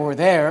We're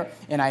there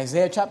in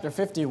Isaiah chapter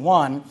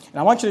 51, and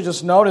I want you to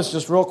just notice,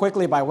 just real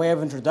quickly by way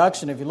of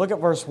introduction, if you look at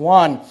verse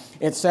 1,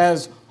 it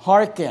says,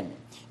 Hearken.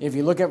 If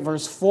you look at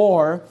verse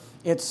 4,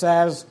 it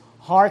says,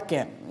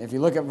 Hearken. If you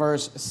look at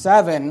verse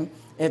 7,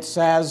 it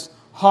says,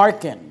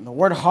 Hearken. The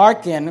word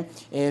hearken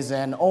is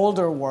an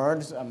older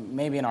word,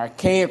 maybe an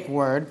archaic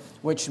word,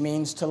 which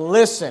means to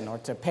listen or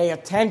to pay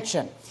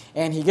attention.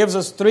 And he gives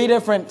us 3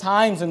 different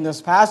times in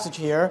this passage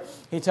here.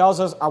 He tells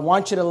us, I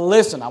want you to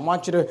listen. I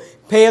want you to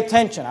pay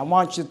attention. I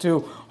want you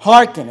to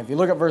hearken. If you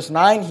look at verse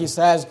 9, he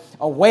says,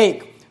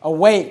 awake,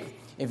 awake.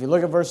 If you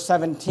look at verse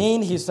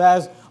 17, he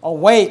says,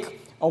 awake,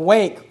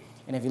 awake.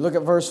 And if you look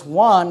at verse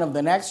 1 of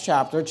the next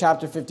chapter,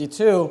 chapter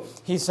 52,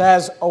 he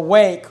says,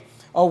 awake,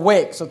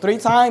 awake. So 3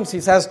 times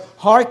he says,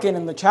 hearken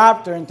in the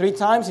chapter, and 3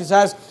 times he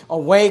says,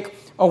 awake,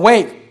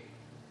 awake.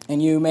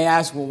 And you may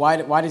ask, well,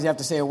 why does he have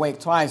to say awake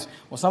twice?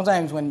 Well,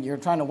 sometimes when you're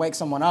trying to wake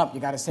someone up, you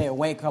got to say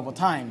awake a couple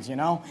times,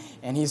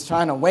 And he's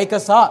trying to wake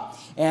us up.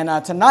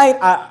 And tonight,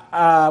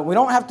 we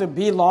don't have to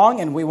be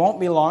long, and we won't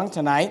be long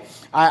tonight.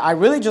 I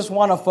really just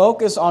want to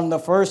focus on the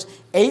first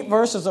 8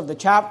 verses of the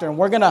chapter, and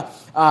we're going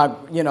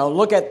to,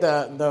 look at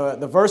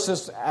the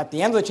verses at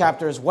the end of the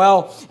chapter as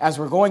well as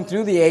we're going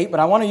through the 8. But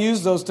I want to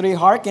use those 3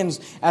 hearkens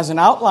as an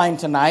outline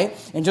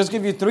tonight, and just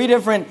give you 3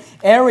 different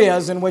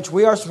areas in which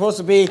we are supposed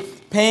to be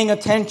paying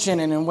attention,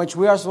 and in which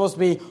we are supposed to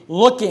be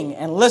looking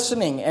and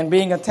listening and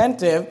being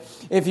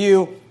attentive. If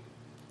you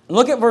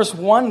look at verse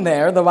 1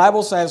 there, the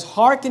Bible says,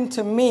 hearken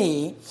to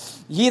me,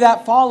 ye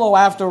that follow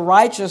after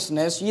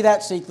righteousness, ye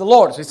that seek the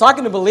Lord. So he's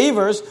talking to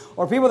believers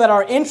or people that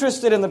are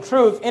interested in the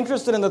truth,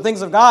 interested in the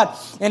things of God.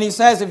 And he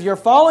says, if you're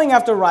following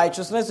after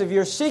righteousness, if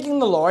you're seeking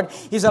the Lord,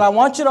 he said, I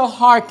want you to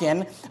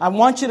hearken, I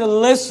want you to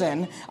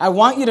listen, I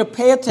want you to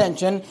pay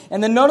attention.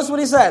 And then notice what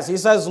he says. He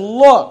says,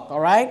 look,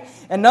 all right?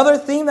 Another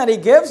theme that he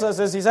gives us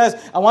is he says,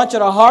 I want you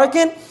to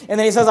hearken, and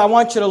then he says, I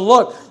want you to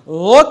look.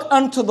 Look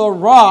unto the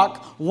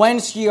rock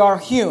whence ye are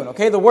hewn.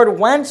 Okay, the word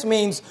whence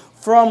means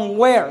from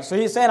where. So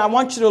he's saying, I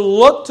want you to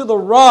look to the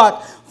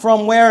rock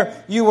from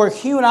where you were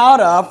hewn out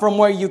of, from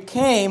where you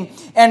came,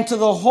 and to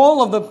the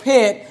hole of the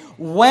pit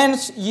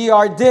whence ye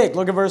are digged.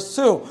 Look at verse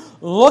 2.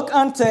 Look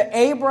unto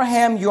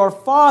Abraham your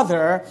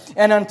father,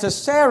 and unto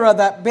Sarah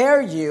that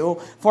bare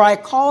you, for I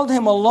called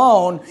him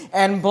alone,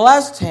 and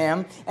blessed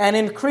him, and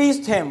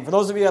increased him. For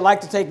those of you that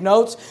like to take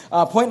notes,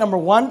 point number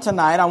 1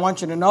 tonight, I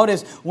want you to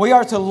notice, we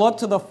are to look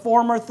to the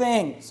former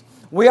things.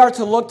 We are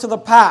to look to the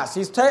past.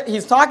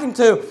 He's talking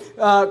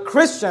to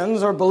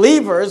Christians or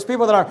believers,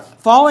 people that are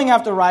following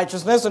after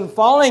righteousness and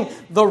following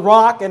the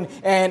rock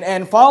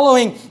and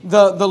following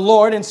the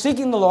Lord and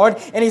seeking the Lord.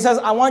 And he says,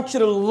 I want you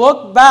to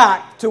look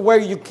back to where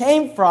you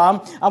came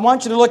from. I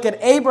want you to look at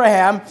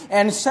Abraham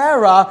and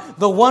Sarah,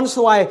 the ones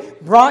who I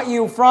brought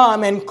you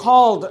from and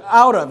called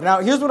out of.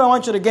 Now, here's what I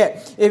want you to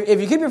get. If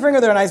you keep your finger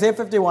there in Isaiah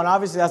 51,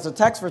 obviously that's the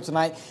text for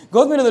tonight,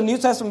 go with me to the New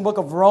Testament book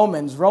of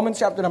Romans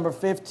chapter number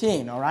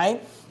 15, all right?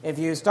 If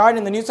you start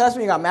in the New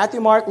Testament, you got Matthew,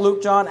 Mark,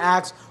 Luke, John,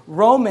 Acts,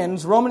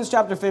 Romans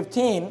chapter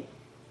 15,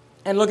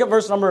 and look at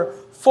verse number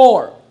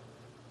 4.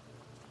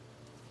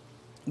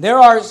 There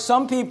are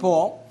some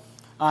people,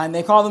 and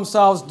they call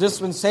themselves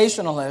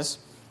dispensationalists,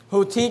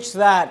 who teach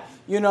that,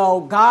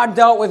 God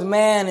dealt with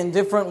man in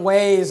different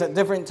ways at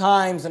different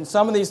times, and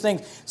some of these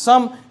things,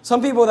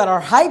 some people that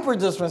are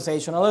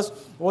hyper-dispensationalists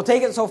will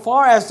take it so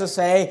far as to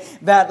say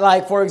that,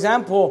 like, for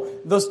example,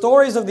 the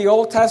stories of the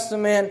Old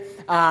Testament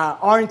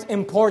aren't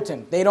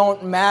important. They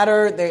don't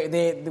matter.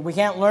 We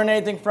can't learn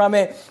anything from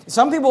it.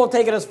 Some people will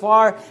take it as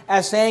far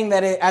as saying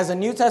that as a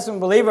New Testament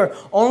believer,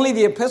 only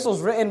the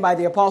epistles written by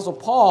the Apostle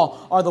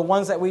Paul are the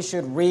ones that we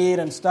should read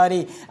and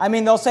study. I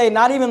mean, they'll say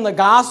not even the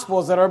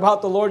Gospels that are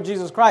about the Lord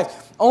Jesus Christ.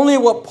 Only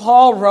what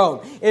Paul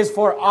wrote is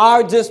for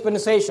our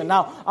dispensation.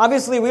 Now,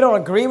 obviously, we don't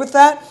agree with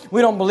that.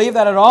 We don't believe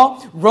that at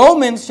all.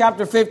 Romans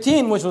chapter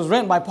 15, which was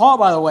written by Paul,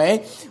 by the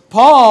way,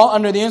 Paul,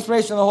 under the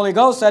inspiration of the Holy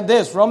Ghost, said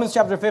this, Romans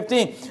chapter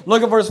 15,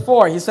 look at verse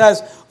 4. He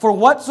says, for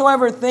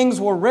whatsoever things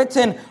were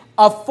written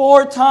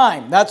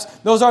aforetime,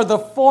 those are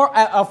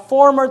a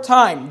former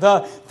time,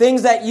 the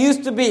things that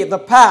used to be, the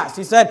past.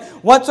 He said,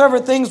 whatsoever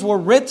things were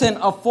written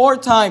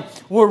aforetime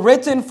were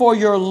written for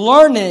your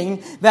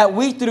learning, that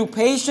we through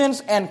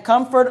patience and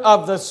comfort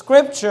of the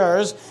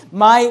Scriptures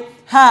might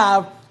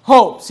have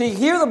hope. See,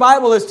 here the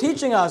Bible is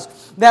teaching us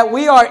that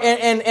we are,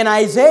 and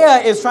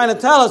Isaiah is trying to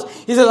tell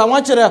us, he says, I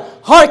want you to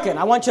hearken,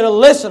 I want you to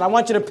listen, I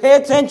want you to pay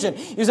attention.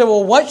 You say,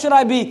 well, what should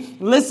I be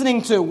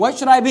listening to? What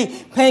should I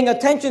be paying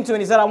attention to?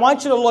 And he said, I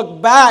want you to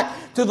look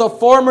back to the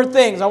former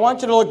things. I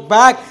want you to look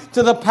back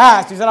to the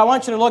past. He said, I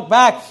want you to look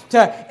back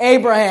to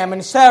Abraham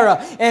and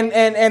Sarah.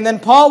 And then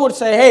Paul would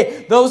say,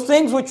 hey, those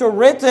things which were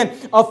written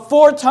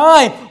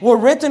aforetime were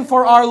written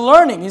for our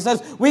learning. He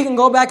says, we can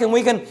go back and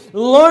we can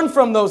learn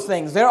from those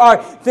things. There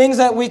are things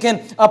that we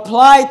can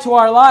apply to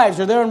our lives.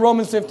 You're there in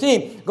Romans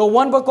 15. Go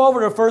one book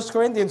over to 1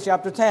 Corinthians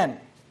chapter 10.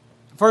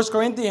 1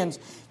 Corinthians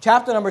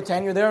chapter number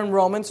 10. You're there in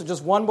Romans, so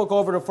just one book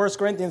over to 1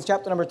 Corinthians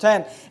chapter number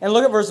 10. And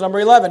look at verse number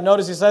 11.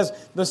 Notice he says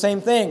the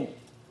same thing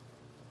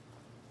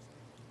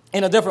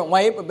in a different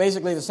way, but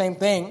basically the same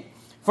thing.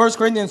 1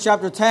 Corinthians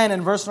chapter 10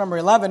 and verse number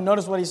 11,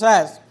 notice what he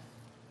says.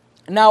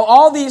 Now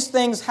all these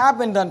things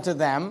happened unto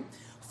them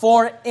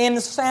for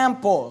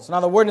ensamples.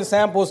 Now the word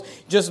ensamples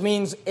just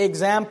means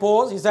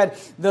examples. He said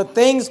the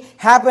things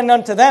happened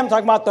unto them,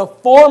 talking about the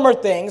former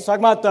things,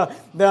 talking about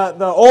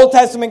the Old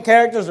Testament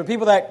characters or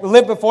people that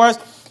lived before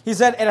us. He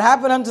said it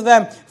happened unto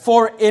them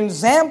for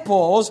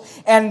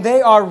examples, and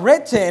they are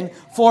written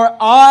for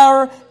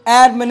our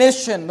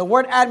admonition. The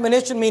word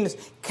admonition means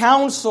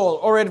counsel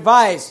or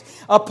advice,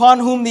 upon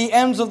whom the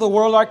ends of the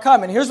world are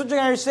come. And here's what you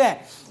can understand.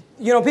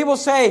 You know, people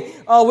say,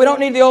 oh, we don't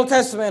need the Old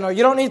Testament, or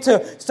you don't need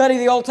to study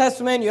the Old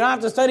Testament. You don't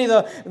have to study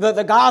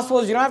the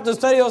Gospels. You don't have to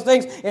study those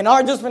things. In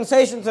our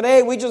dispensation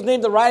today, we just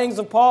need the writings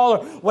of Paul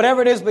or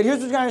whatever it is. But here's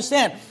what you can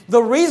understand.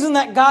 The reason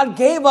that God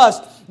gave us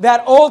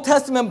that Old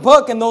Testament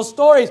book and those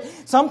stories,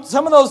 some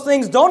of those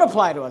things don't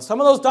apply to us. Some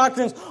of those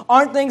doctrines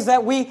aren't things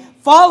that we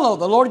follow.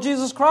 The Lord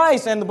Jesus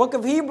Christ and the book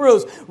of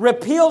Hebrews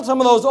repealed some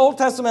of those Old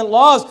Testament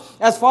laws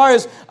as far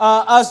as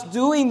us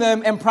doing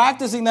them and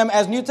practicing them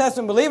as New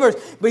Testament believers.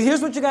 But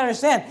here's what you got to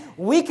understand.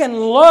 We can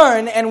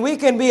learn and we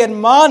can be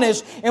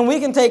admonished and we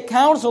can take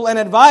counsel and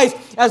advice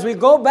as we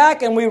go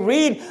back and we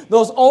read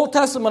those Old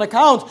Testament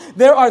accounts.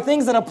 There are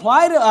things that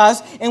apply to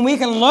us and we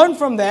can learn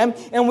from them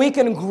and we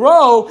can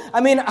grow.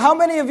 I mean, how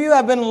many of you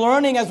have been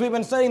learning as we've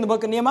been studying the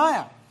book of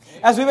Nehemiah?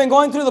 As we've been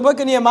going through the book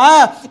of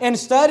Nehemiah and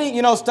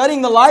studying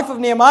the life of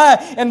Nehemiah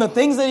and the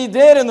things that he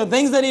did and the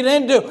things that he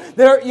didn't do.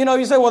 There,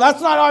 you say, well,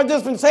 that's not our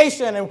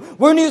dispensation and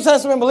we're New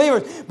Testament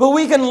believers. But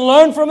we can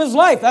learn from his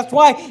life. That's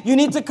why you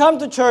need to come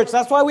to church.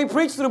 That's why we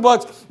preach through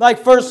books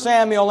like 1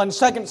 Samuel and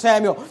 2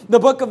 Samuel, the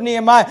book of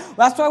Nehemiah.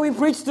 That's why we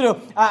preach through.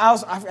 I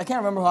can't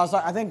remember who I was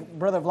talking. I think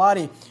Brother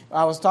Vladi,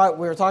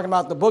 we were talking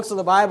about the books of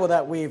the Bible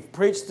that we've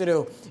preached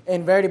through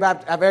at Verity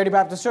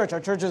Baptist Church.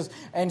 Our church is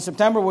in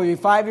September will be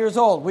 5 years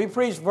old. We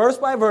preached verse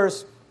by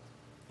verse,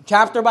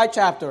 chapter by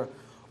chapter,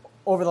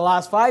 over the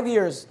last 5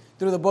 years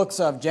through the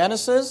books of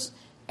Genesis,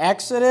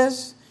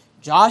 Exodus,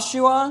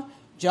 Joshua,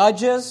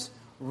 Judges,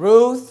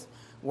 Ruth.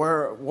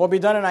 We'll be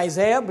done in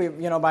Isaiah, by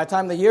the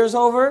time the year's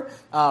over.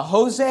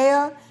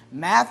 Hosea,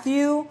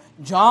 Matthew,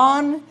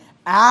 John,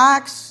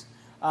 Acts.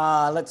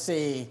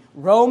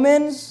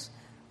 Romans,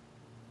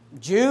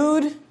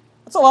 Jude.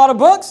 That's a lot of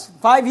books.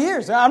 5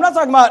 years. I'm not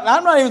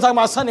even talking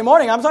about Sunday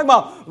morning. I'm talking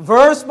about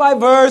verse by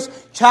verse,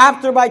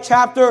 chapter by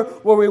chapter,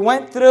 where we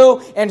went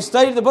through and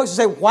studied the books. You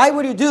say, why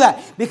would you do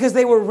that? Because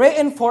they were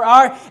written for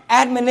our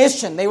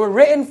admonition. They were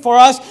written for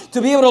us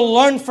to be able to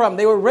learn from.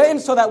 They were written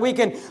so that we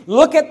can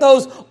look at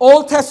those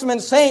Old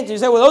Testament saints. You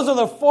say, well, those are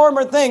the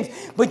former things.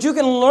 But you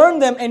can learn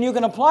them and you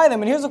can apply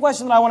them. And here's the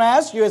question that I want to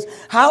ask you is,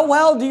 how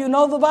well do you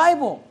know the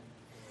Bible?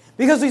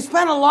 Because we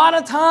spend a lot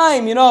of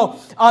time,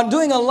 on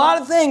doing a lot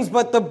of things,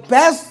 but the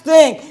best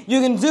thing you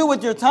can do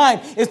with your time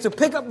is to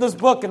pick up this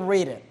book and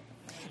read it.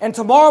 And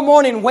tomorrow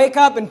morning, wake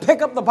up and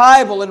pick up the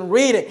Bible and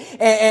read it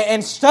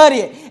and study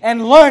it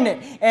and learn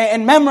it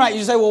and memorize it.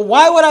 You say, well,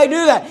 why would I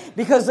do that?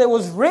 Because it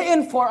was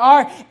written for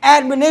our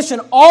admonition.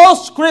 All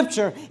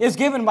Scripture is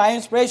given by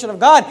inspiration of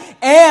God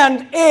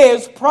and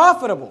is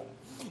profitable.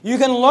 You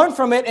can learn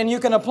from it and you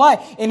can apply.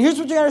 And here's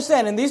what you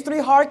understand. In these three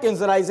hearkens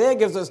that Isaiah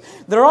gives us,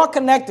 they're all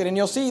connected. And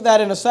you'll see that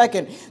in a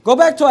second. Go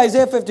back to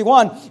Isaiah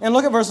 51 and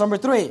look at verse number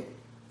 3.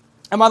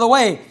 And by the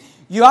way,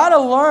 you ought to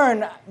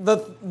learn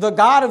the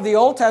God of the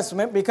Old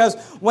Testament, because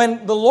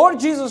when the Lord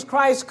Jesus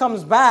Christ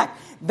comes back,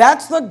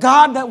 that's the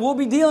God that we'll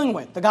be dealing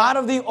with. The God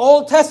of the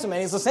Old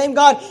Testament. It's the same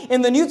God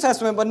in the New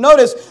Testament. But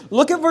notice,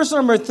 look at verse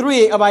number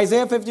 3 of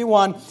Isaiah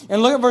 51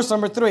 and look at verse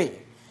number 3.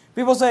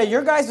 People say,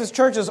 your guys'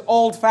 church is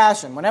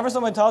old-fashioned. Whenever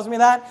someone tells me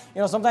that,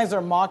 sometimes they're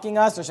mocking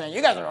us. They're saying,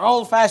 you guys are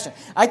old-fashioned.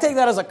 I take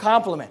that as a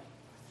compliment.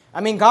 I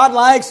mean, God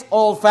likes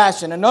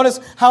old-fashioned. And notice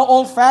how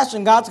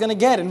old-fashioned God's going to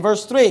get. In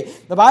verse 3,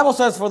 the Bible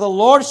says, for the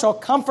Lord shall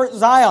comfort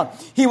Zion.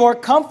 He will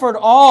comfort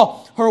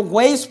all her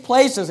waste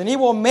places, and he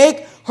will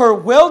make her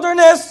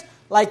wilderness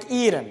like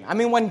Eden. I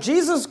mean, when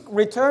Jesus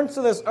returns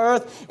to this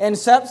earth and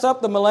sets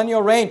up the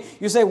millennial reign,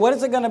 you say, what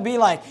is it going to be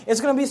like?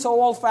 It's going to be so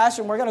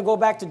old-fashioned. We're going to go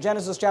back to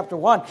Genesis chapter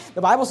 1.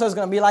 The Bible says it's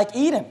going to be like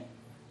Eden.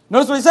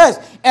 Notice what he says.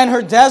 And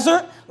her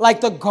desert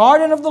like the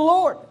garden of the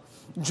Lord.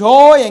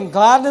 Joy and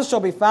gladness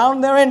shall be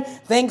found therein,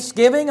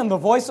 thanksgiving and the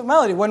voice of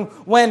melody.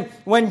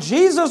 When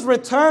Jesus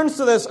returns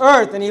to this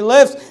earth and he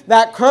lifts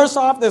that curse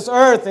off this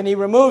earth and he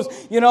removes,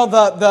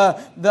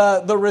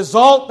 the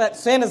result that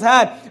sin has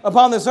had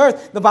upon this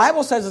earth, the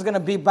Bible says it's going to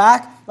be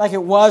back like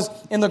it was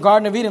in the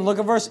Garden of Eden. Look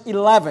at verse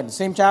 11,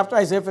 same chapter,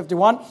 Isaiah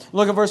 51.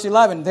 Look at verse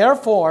 11.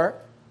 Therefore,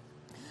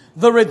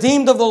 the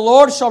redeemed of the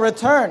Lord shall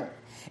return,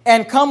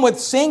 and come with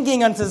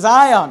singing unto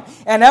Zion,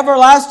 and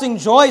everlasting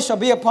joy shall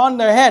be upon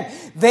their head.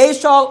 They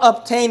shall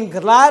obtain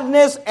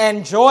gladness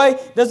and joy.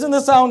 Doesn't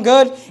this sound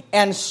good?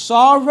 And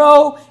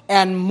sorrow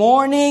and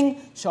mourning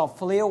shall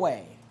flee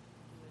away.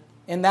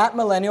 In that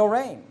millennial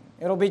reign,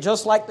 it'll be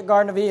just like the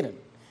Garden of Eden.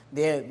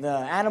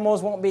 The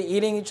animals won't be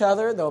eating each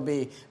other. They'll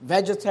be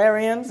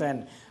vegetarians,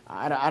 and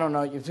I don't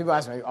know. People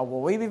ask me,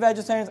 will we be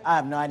vegetarians? I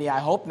have no idea. I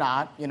hope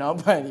not,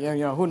 but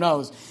who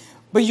knows.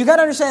 But you got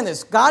to understand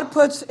this. God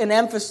puts an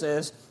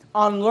emphasis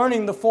on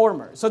learning the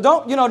former. So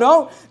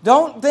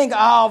don't think,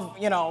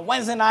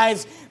 Wednesday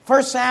nights,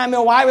 1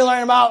 Samuel, why are we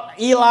learning about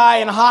Eli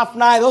and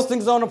Hophni? Those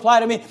things don't apply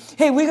to me.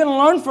 Hey, we can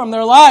learn from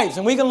their lives,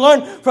 and we can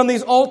learn from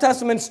these Old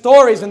Testament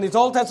stories and these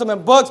Old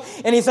Testament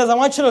books. And he says, I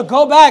want you to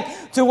go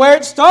back to where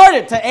it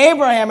started, to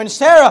Abraham and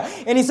Sarah.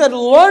 And he said,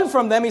 learn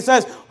from them. He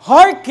says,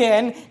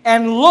 hearken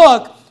and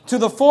look to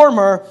the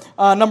former,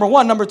 number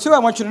one. Number two, I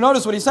want you to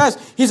notice what he says.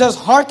 He says,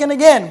 hearken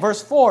again,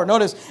 verse 4.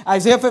 Notice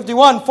Isaiah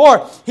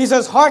 51:4. He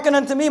says, hearken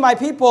unto me, my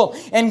people,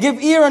 and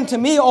give ear unto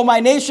me, O my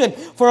nation,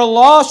 for a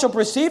law shall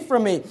proceed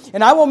from me,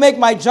 and I will make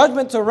my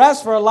judgment to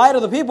rest for a light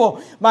of the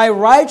people. My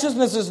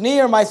righteousness is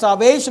near, my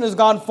salvation is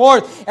gone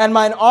forth, and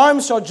mine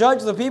arms shall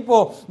judge the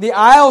people. The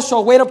isles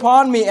shall wait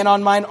upon me, and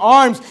on mine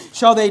arms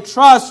shall they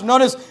trust.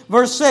 Notice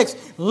verse 6.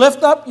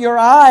 Lift up your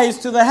eyes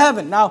to the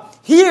heaven. Now,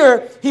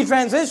 here he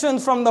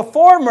transitions from the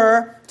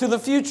former to the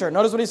future.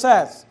 Notice what he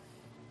says.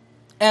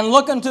 And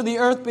look unto the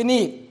earth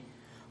beneath.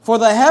 For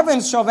the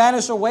heavens shall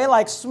vanish away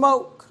like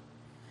smoke,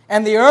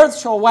 and the earth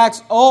shall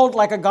wax old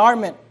like a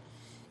garment.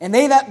 And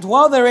they that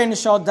dwell therein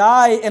shall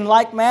die in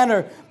like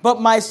manner.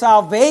 But my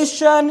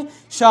salvation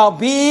shall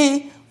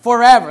be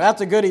forever.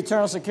 That's a good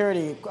eternal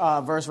security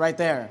verse right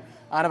there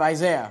out of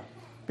Isaiah.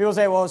 People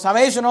say, well,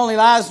 salvation only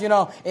lasts,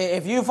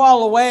 if you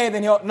fall away,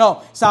 then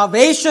No,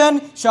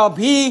 salvation shall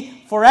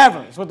be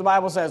forever. That's what the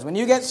Bible says. When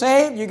you get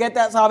saved, you get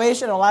that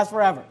salvation, it'll last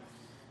forever.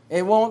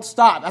 It won't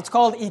stop. That's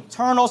called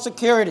eternal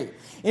security.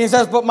 And he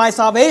says, but my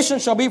salvation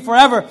shall be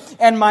forever,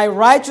 and my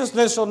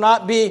righteousness shall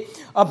not be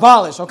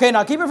abolished. Okay,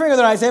 now keep your finger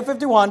there, Isaiah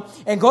 51,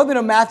 and go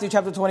to Matthew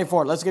chapter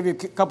 24. Let's give you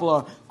a couple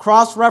of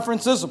cross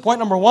references. So point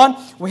number 1,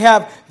 we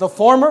have the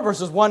former,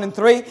 verses 1 and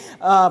 3.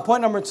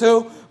 Point number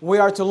 2, we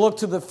are to look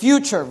to the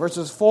future,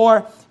 verses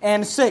 4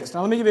 and 6.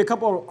 Now let me give you a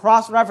couple of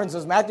cross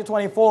references. Matthew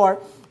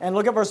 24, and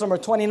look at verse number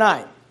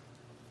 29.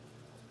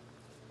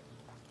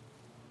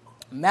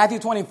 Matthew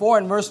 24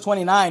 and verse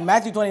 29.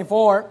 Matthew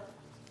 24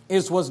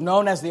 was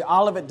known as the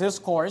Olivet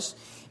Discourse.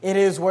 It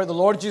is where the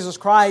Lord Jesus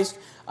Christ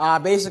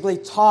basically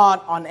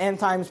taught on end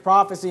times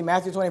prophecy.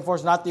 Matthew 24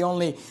 is not the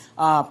only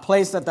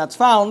place that's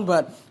found,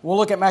 but we'll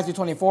look at Matthew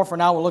 24 for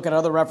now. We'll look at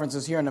other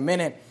references here in a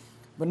minute.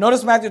 But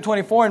notice Matthew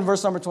 24 and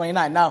verse number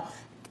 29. Now,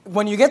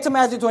 when you get to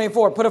Matthew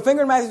 24, put a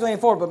finger in Matthew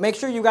 24, but make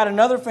sure you got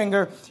another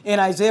finger in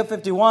Isaiah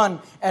 51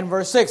 and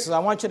verse 6. So I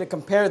want you to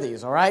compare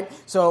these, all right?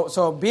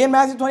 So be in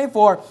Matthew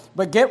 24,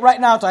 but get right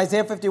now to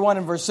Isaiah 51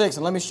 and verse 6,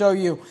 and let me show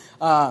you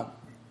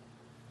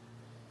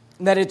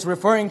that it's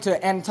referring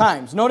to end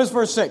times. Notice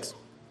verse 6.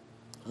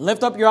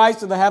 Lift up your eyes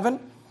to the heaven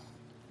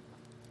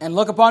and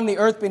look upon the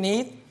earth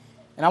beneath.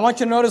 And I want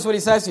you to notice what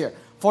he says here.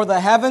 For the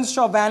heavens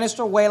shall vanish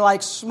away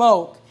like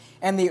smoke,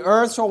 and the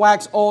earth shall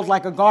wax old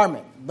like a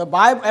garment. The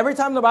Bible, every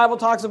time the Bible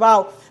talks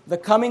about the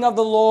coming of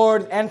the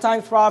Lord, end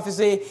times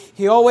prophecy,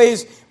 he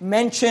always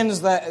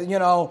mentions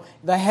the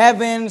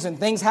heavens and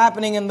things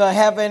happening in the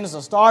heavens,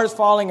 the stars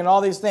falling and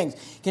all these things.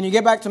 Can you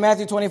get back to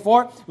Matthew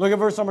 24? Look at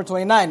verse number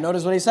 29.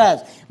 Notice what he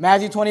says.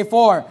 Matthew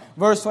 24,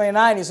 verse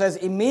 29, he says,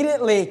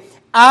 immediately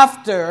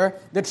after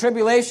the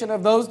tribulation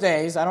of those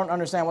days. I don't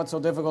understand what's so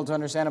difficult to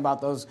understand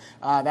about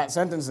that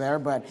sentence there,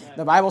 but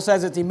the Bible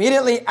says it's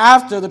immediately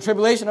after the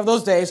tribulation of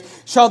those days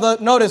shall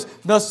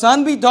the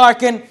sun be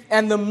darkened,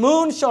 and the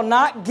moon shall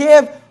not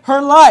give her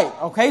light.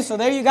 Okay, so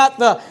there you got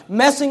the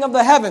messing of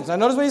the heavens. Now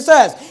notice what he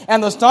says.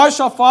 And the stars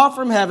shall fall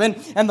from heaven,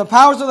 and the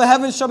powers of the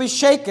heavens shall be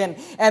shaken,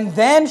 and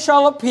then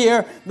shall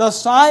appear the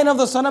sign of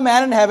the Son of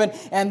Man in heaven,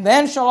 and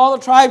then shall all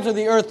the tribes of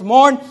the earth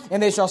mourn,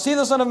 and they shall see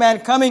the Son of Man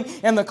coming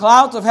in the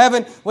clouds of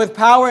heaven with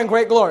power and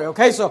great glory.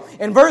 Okay, so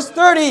in verse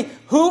 30,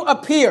 who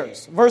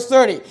appears? Verse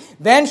 30,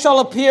 then shall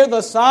appear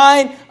the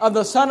sign of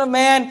the Son of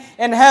Man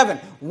in heaven.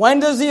 When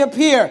does he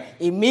appear?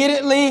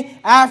 Immediately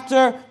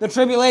after the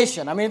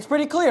tribulation. I mean, it's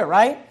pretty clear,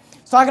 right?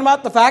 It's talking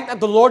about the fact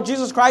that the Lord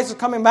Jesus Christ is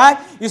coming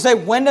back. You say,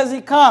 when does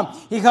he come?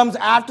 He comes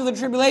after the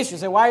tribulation. You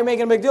say, why are you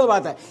making a big deal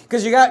about that?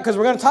 Because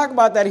we're going to talk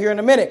about that here in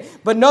a minute.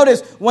 But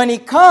notice, when he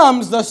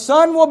comes, the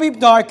sun will be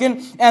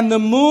darkened, and the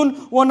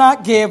moon will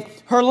not give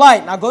her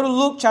light. Now go to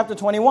Luke chapter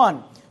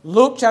 21.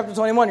 Luke chapter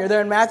 21. You're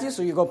there in Matthew,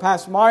 so you go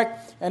past Mark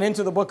and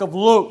into the book of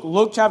Luke.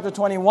 Luke chapter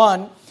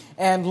 21,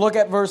 and look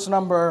at verse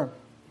number...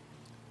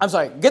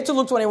 get to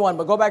Luke 21,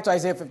 but go back to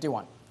Isaiah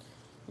 51.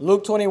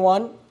 Luke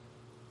 21,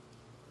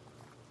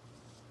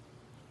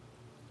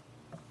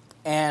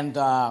 and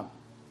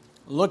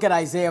look at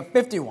Isaiah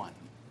 51.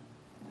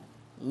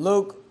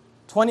 Luke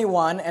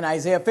 21 and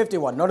Isaiah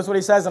 51. Notice what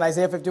he says in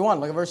Isaiah 51.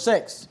 Look at verse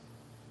 6.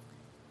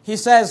 He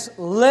says,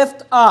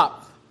 lift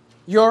up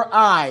your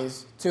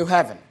eyes to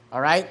heaven. All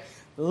right?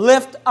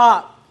 Lift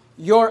up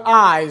your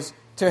eyes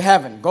to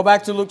heaven. Go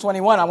back to Luke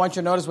 21. I want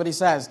you to notice what he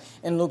says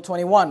in Luke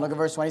 21. Look at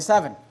verse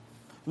 27.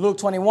 Luke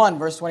 21,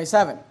 verse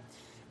 27.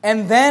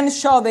 And then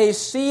shall they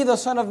see the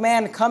Son of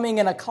Man coming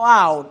in a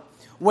cloud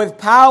with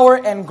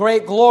power and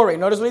great glory.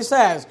 Notice what he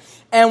says.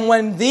 And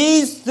when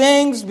these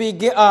things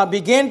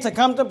begin to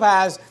come to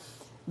pass,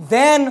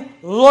 then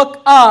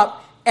look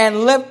up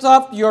and lift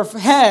up your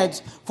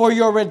heads, for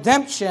your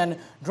redemption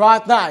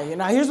draweth nigh.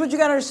 Now, here's what you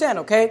got to understand,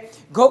 okay?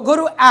 Go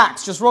to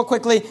Acts, just real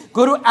quickly.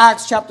 Go to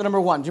Acts chapter number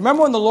 1. Do you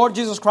remember when the Lord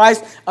Jesus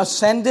Christ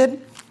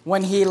ascended,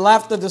 when he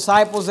left the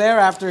disciples there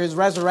after his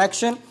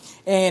resurrection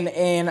in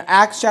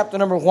Acts chapter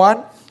number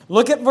 1?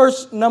 Look at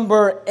verse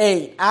number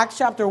 8. Acts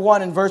chapter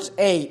 1 and verse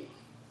 8.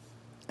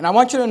 And I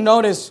want you to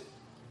notice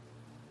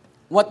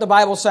what the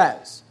Bible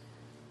says.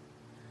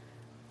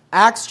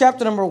 Acts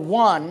chapter number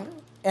 1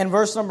 and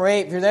verse number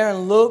 8. If you're there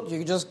in Luke, you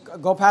can just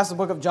go past the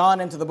book of John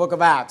into the book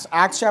of Acts.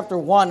 Acts chapter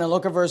 1 and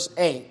look at verse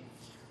 8.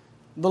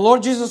 The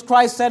Lord Jesus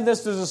Christ said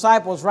this to his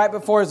disciples right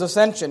before his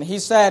ascension. He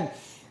said,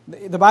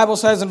 the Bible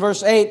says in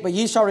verse 8, "But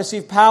ye shall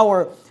receive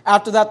power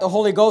after that the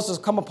Holy Ghost has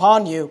come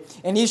upon you,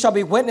 and ye shall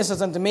be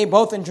witnesses unto me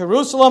both in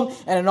Jerusalem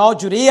and in all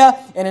Judea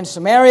and in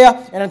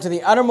Samaria and unto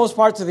the uttermost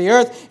parts of the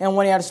earth." And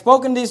when he had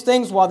spoken these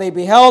things, while they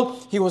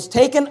beheld, he was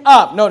taken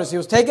up. Notice, he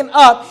was taken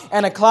up,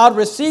 and a cloud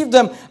received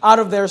them out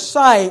of their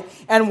sight.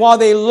 And while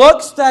they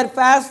looked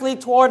steadfastly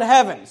toward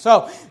heaven.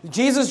 So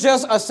Jesus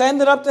just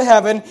ascended up to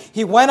heaven.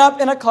 He went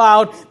up in a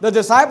cloud. The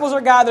disciples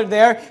are gathered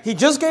there. He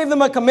just gave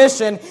them a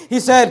commission.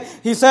 He said,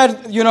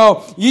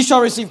 ye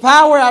shall receive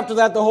power. After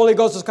that, the Holy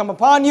Ghost has come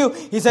upon you.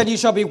 He said, ye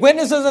shall be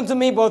witnesses unto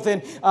me both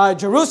in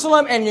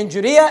Jerusalem and in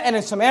Judea and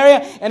in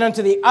Samaria and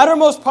unto the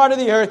uttermost part of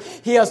the earth.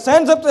 He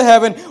ascends up to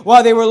heaven.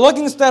 While they were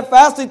looking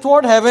steadfastly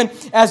toward heaven,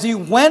 as he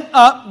went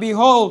up,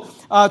 behold,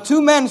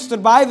 two men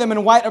stood by them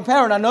in white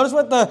apparel. Now notice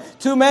what the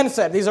two men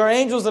said. These are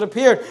angels that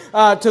appeared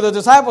to the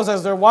disciples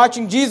as they're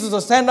watching Jesus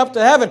ascend up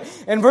to heaven.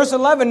 In verse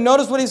 11,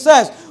 notice what he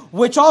says.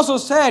 "Which also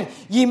said,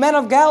 Ye men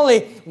of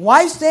Galilee,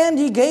 why stand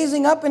ye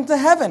gazing up into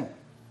heaven?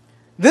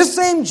 This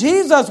same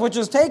Jesus which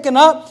is taken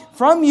up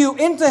from you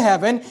into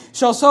heaven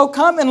shall so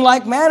come in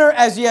like manner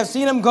as ye have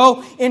seen him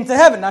go into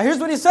heaven." Now here's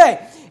what he's saying.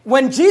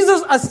 When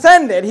Jesus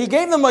ascended, he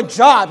gave them a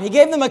job. He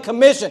gave them a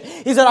commission.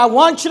 He said, I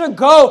want you to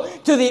go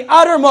to the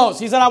uttermost.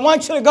 He said, I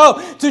want you to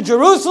go to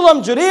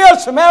Jerusalem, Judea,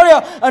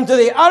 Samaria, unto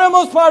the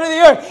uttermost part of the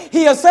earth.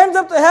 He ascends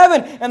up to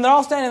heaven, and they're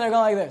all standing there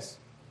going like this.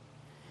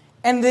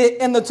 And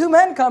the two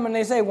men come, and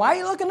they say, why are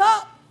you looking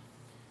up?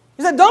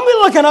 He said, don't be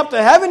looking up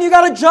to heaven. You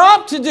got a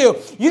job to do.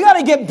 You got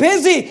to get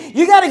busy.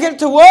 You got to get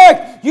to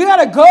work. You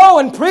got to go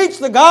and preach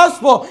the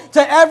gospel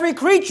to every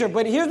creature.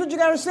 But here's what you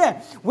got to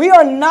understand. We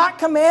are not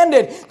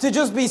commanded to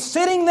just be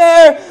sitting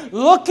there,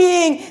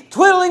 looking,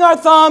 twiddling our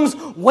thumbs,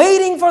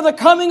 waiting for the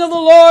coming of the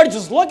Lord,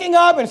 just looking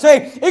up and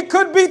saying, it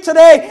could be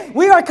today.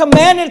 We are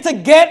commanded to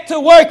get to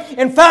work.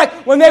 In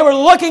fact, when they were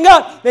looking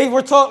up, they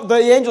were told, the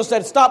angel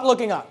said, stop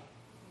looking up.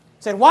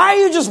 Said, why are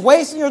you just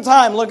wasting your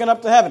time looking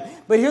up to heaven?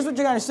 But here's what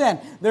you got to understand.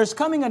 There's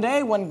coming a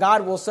day when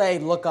God will say,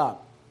 look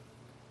up,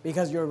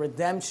 because your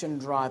redemption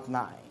draweth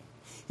nigh.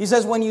 He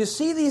says, when you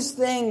see these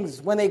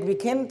things, when they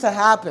begin to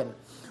happen,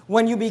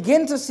 when you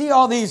begin to see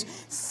all these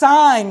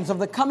signs of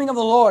the coming of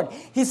the Lord,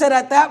 he said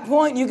at that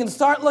point you can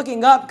start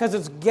looking up because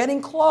it's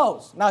getting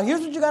close. Now here's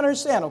what you got to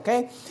understand,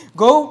 okay?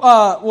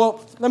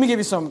 Let me give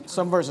you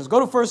some verses. Go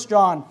to 1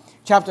 John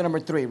chapter number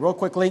 3 real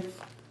quickly.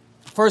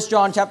 1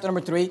 John chapter number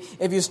 3.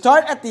 If you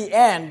start at the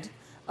end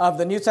of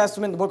the New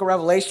Testament, the book of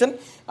Revelation,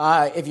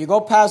 if you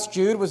go past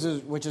Jude,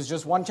 which is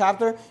just one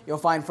chapter, you'll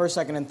find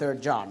 1st, 2nd, and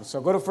 3rd John.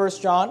 So go to 1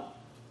 John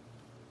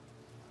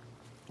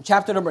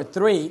chapter number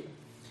 3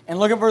 and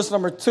look at verse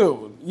number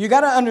 2. You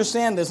got to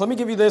understand this. Let me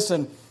give you this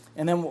and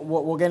then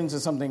we'll get into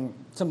something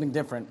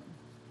different.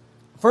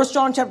 1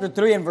 John chapter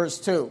 3 and verse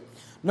 2.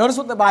 Notice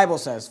what the Bible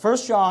says. 1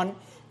 John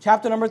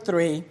chapter number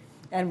 3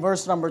 and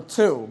verse number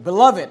 2.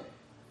 Beloved,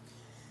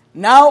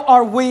 now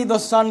are we the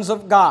sons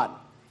of God,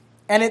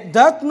 and it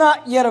doth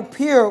not yet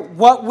appear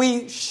what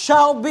we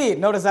shall be.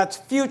 Notice that's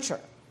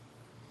future.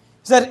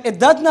 He said, it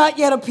doth not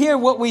yet appear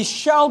what we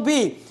shall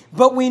be,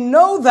 but we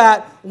know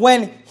that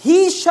when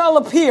he shall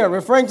appear,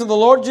 referring to the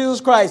Lord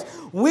Jesus Christ,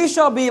 we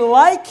shall be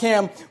like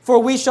him, for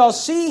we shall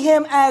see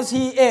him as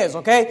he is.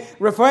 Okay?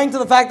 Referring to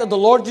the fact that the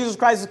Lord Jesus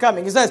Christ is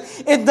coming. He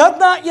says, it doth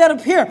not yet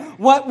appear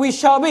what we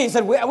shall be. He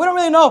said, we don't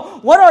really know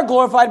what our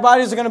glorified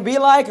bodies are going to be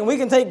like, and we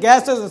can take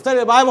guesses and study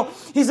the Bible.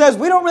 He says,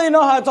 we don't really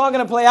know how it's all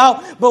going to play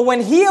out, but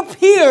when he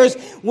appears,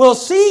 we'll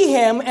see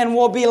him and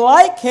we'll be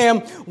like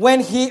him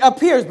when he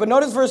appears. But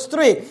notice verse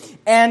 3.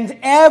 And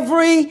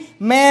every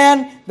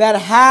man that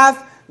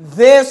hath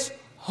this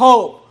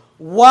hope.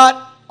 What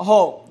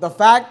hope? The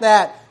fact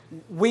that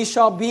we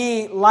shall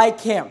be like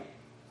him.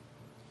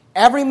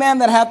 Every man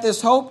that hath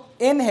this hope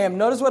in him,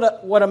 notice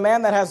what a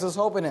man that has this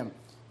hope in him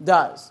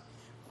does.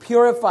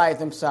 Purifieth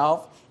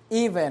himself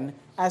even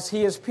as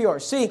he is pure.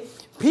 See,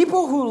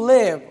 people who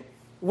live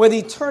with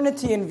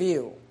eternity in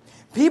view,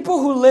 people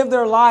who live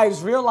their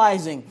lives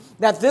realizing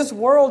that this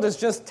world is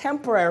just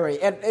temporary.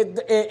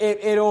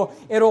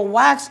 It'll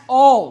wax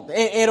old.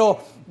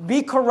 It'll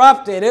be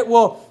corrupted. It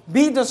will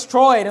be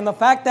destroyed, and the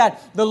fact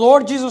that the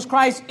Lord Jesus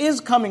Christ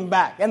is coming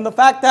back, and the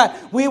fact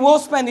that we will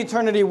spend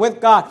eternity with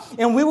God,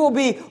 and we will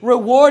be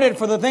rewarded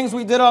for the things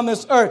we did on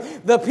this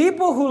earth. The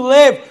people who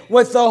live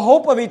with the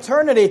hope of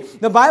eternity,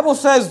 the Bible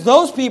says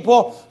those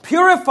people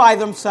purify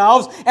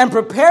themselves and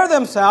prepare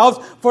themselves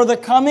for the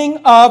coming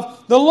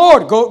of the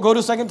Lord. Go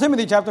to 2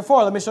 Timothy chapter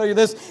 4. Let me show you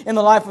this in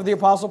the life of the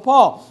Apostle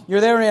Paul.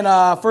 You're there in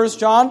 1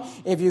 John.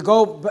 If you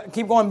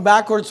keep going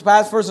backwards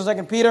past 1 and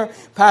 2 Peter,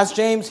 past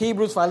James,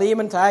 Hebrews,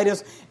 Philemon,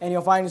 Titus, and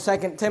you'll find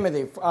 2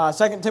 Timothy.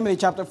 2 Timothy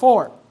chapter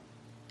 4.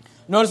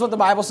 Notice what the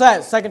Bible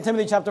says. 2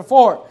 Timothy chapter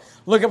 4.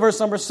 Look at verse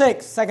number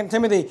 6. 2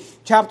 Timothy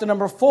chapter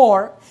number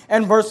 4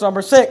 and verse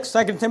number 6.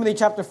 2 Timothy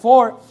chapter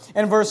 4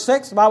 and verse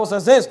 6. The Bible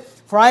says this,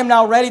 "For I am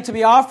now ready to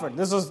be offered."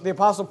 This is the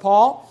Apostle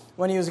Paul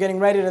when he was getting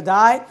ready to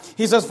die.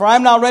 He says, "For I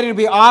am now ready to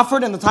be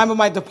offered, and the time of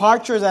my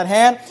departure is at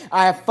hand.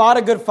 I have fought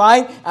a good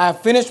fight. I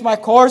have finished my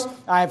course.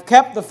 I have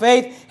kept the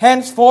faith.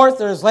 Henceforth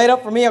there is laid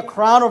up for me a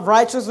crown of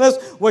righteousness,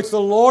 which the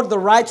Lord, the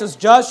righteous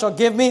judge, shall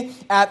give me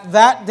at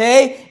that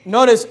day."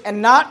 Notice,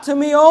 "and not to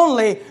me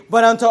only,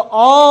 but unto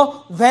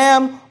all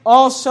them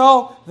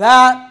also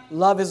that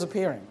love is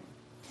appearing."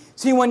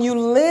 See, when you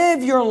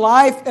live your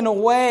life in a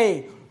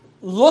way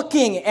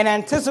looking and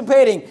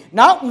anticipating,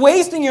 not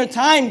wasting your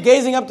time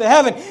gazing up to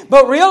heaven,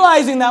 but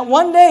realizing that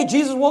one day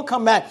Jesus will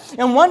come back,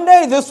 and one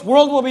day this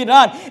world will be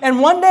done, and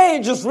one day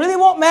it just really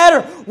won't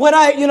matter what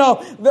I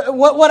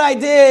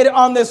did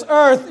on this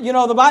earth.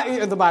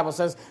 The Bible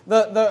says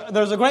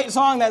there's a great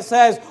song that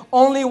says,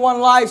 "Only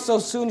one life so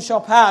soon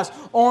shall pass.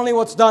 Only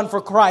what's done for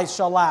Christ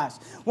shall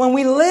last." When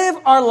we live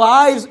our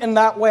lives in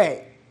that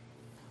way,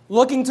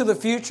 looking to the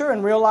future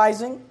and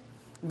realizing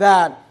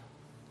that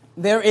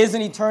there is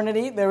an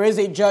eternity, there is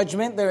a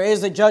judgment, there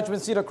is a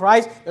judgment seat of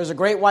Christ, there's a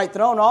great white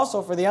throne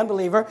also for the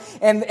unbeliever,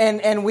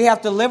 and we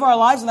have to live our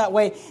lives in that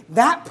way,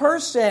 that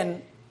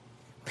person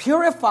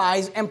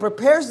purifies and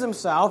prepares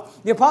himself.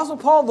 The Apostle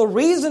Paul, the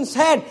reason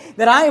said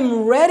that I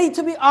am ready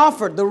to be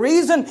offered, the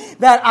reason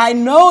that I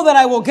know that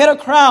I will get a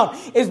crown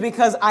is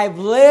because I've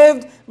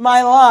lived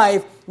my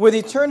life with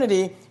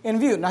eternity in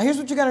view. Now here's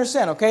what you got to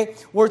understand, okay?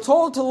 We're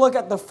told to look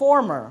at the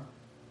former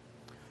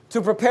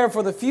to prepare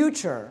for the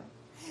future.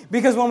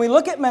 Because when we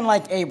look at men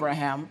like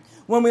Abraham,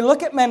 when we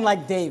look at men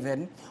like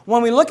David,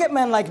 when we look at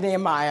men like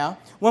Nehemiah,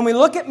 when we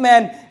look at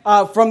men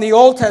from the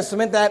Old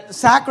Testament that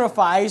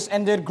sacrificed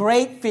and did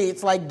great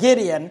feats like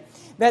Gideon,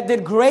 that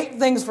did great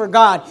things for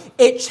God,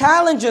 it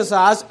challenges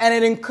us and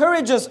it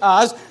encourages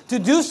us to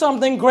do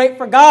something great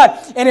for God.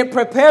 And it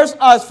prepares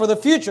us for the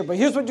future. But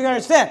here's what you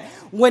understand.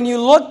 When you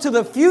look to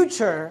the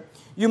future,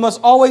 you must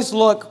always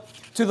look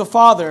to the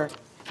Father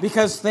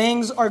because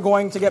things are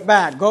going to get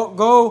bad.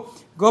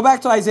 Go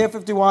back to Isaiah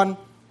 51,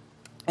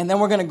 and then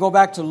we're going to go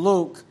back to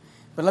Luke.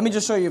 But let me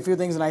just show you a few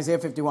things in Isaiah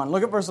 51.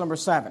 Look at verse number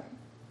 7.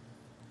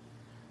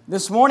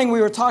 This morning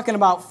we were talking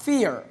about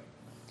fear.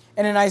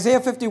 And in Isaiah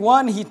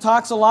 51, he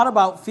talks a lot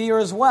about fear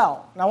as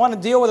well. And I want to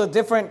deal with a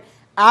different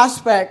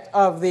aspect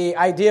of the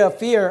idea of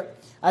fear.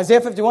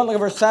 Isaiah 51, look at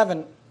verse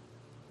 7.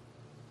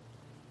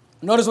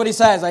 Notice what he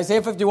says,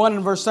 Isaiah 51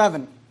 and verse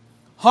 7.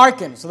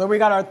 Hearken. So there we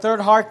got our third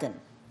hearken.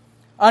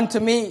 Unto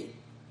me,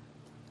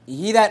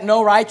 ye that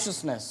know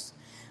righteousness,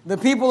 the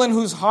people in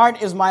whose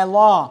heart is my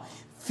law.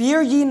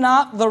 Fear ye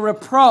not the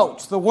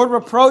reproach. The word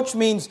reproach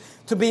means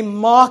to be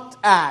mocked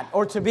at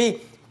or to be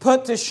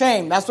put to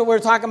shame. That's what we were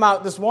talking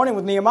about this morning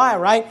with Nehemiah,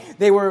 right?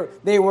 They were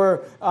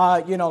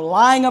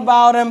lying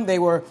about him. They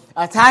were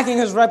attacking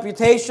his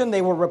reputation.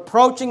 They were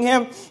reproaching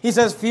him. He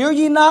says, "Fear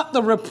ye not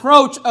the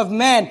reproach of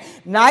men,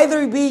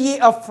 neither be ye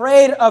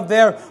afraid of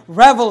their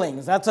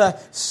revelings." That's a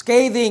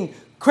scathing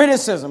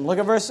criticism. Look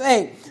at verse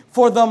 8.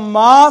 "For the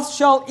moth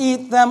shall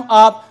eat them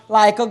up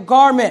like a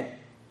garment."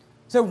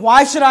 So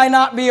why should I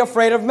not be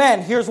afraid of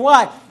men? Here's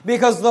why.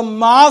 Because the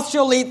moth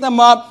shall eat them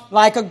up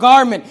like a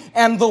garment,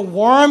 and the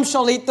worm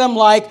shall eat them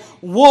like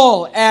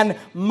wool. And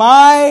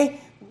my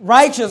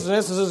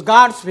righteousness, this is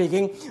God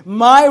speaking,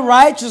 my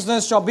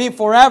righteousness shall be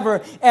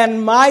forever,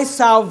 and my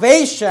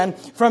salvation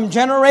from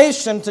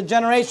generation to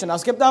generation. Now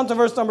skip down to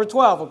verse number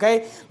 12,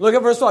 okay? Look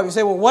at verse 12. You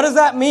say, well, what does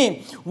that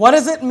mean? What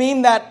does it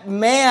mean that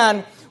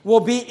man will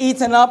be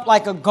eaten up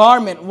like a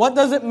garment? What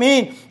does it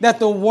mean that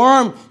the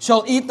worm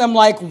shall eat them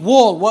like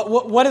wool?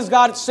 What is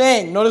God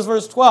saying? Notice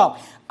verse 12.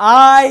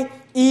 I,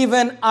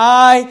 even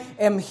I,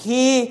 am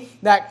he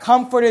that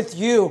comforteth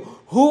you.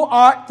 Who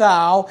art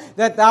thou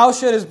that thou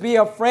shouldest be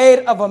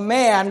afraid of a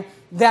man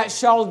that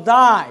shall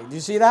die? Do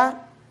you see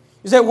that?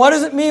 You say, what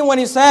does it mean when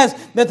he says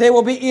that they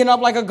will be eaten up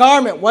like a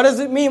garment? What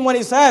does it mean when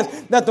he says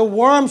that the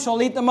worm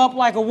shall eat them up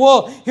like a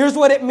wool? Here's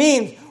what it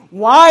means.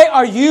 Why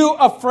are you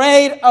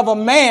afraid of a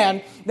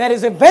man that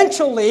is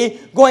eventually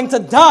going to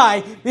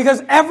die?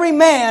 Because every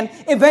man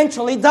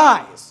eventually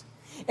dies.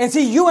 And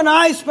see, you and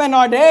I spend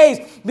our days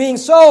being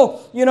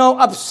so,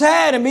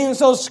 upset and being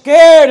so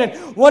scared.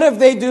 And what if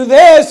they do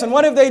this? And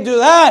what if they do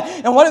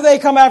that? And what if they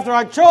come after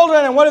our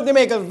children? And what if they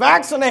make us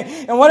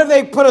vaccinate? And what if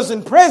they put us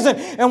in prison?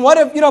 And what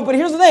if, but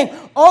here's the thing.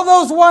 All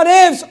those what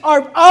ifs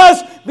are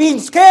us being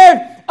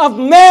scared of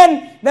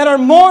men that are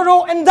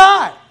mortal and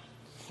die.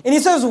 And he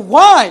says,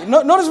 why?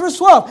 Notice verse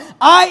 12.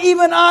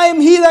 Even I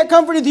am he that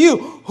comforteth you.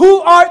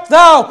 Who art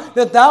thou,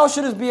 that thou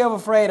shouldest be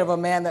afraid of a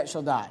man that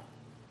shall die?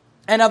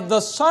 And of the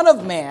Son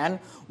of Man,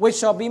 which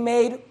shall be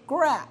made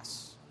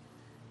grass.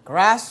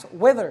 Grass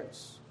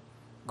withers.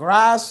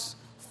 Grass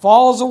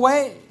falls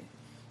away.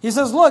 He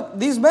says, look,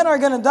 these men are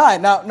going to die.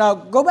 Now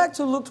go back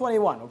to Luke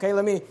 21, okay?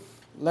 Let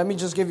me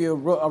just give you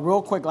a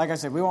real quick, like I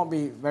said, we won't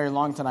be very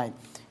long tonight.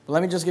 But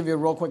let me just give you a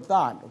real quick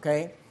thought,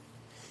 okay?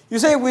 You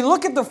say, we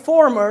look at the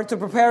former to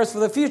prepare us for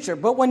the future.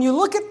 But when you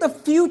look at the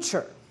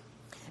future,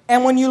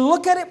 and when you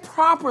look at it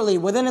properly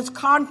within its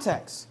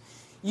context,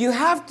 you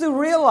have to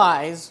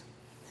realize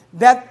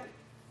that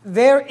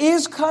there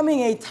is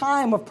coming a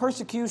time of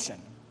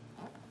persecution.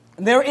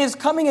 There is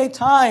coming a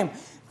time,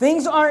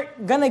 things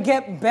aren't going to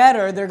get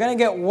better, they're going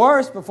to get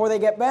worse before they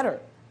get better.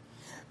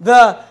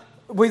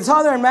 We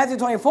saw there in Matthew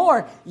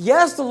 24,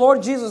 yes, the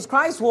Lord Jesus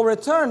Christ will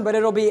return, but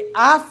it'll be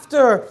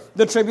after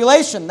the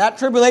tribulation. That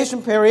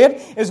tribulation period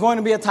is going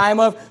to be a time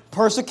of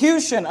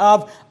persecution,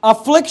 of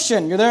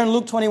affliction. You're there in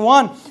Luke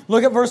 21.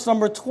 Look at verse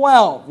number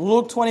 12.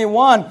 Luke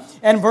 21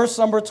 and verse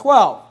number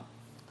 12.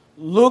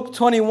 Luke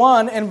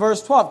 21 and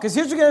verse 12. Because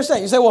here's what you're going to say.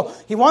 You say, well,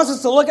 he wants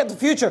us to look at the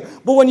future.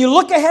 But when you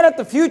look ahead at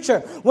the future,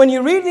 when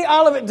you read the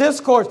Olivet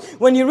Discourse,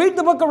 when you read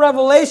the book of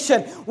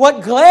Revelation,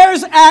 what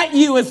glares at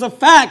you is the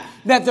fact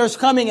that there's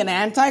coming an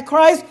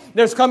Antichrist,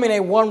 there's coming a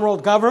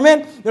one-world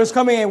government, there's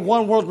coming a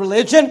one-world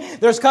religion,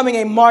 there's coming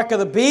a mark of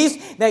the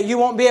beast that you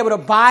won't be able to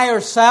buy or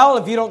sell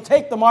if you don't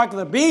take the mark of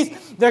the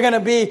beast. They're going to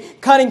be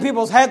cutting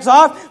people's heads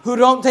off who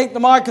don't take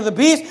the mark of the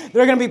beast.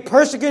 They're going to be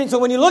persecuting. So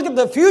when you look at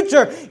the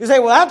future, you say,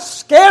 well, that's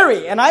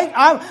scary, and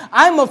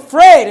I'm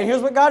afraid. And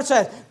here's what God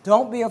says,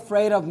 don't be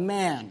afraid of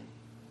man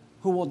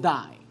who will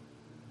die.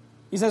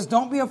 He says,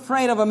 don't be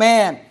afraid of a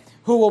man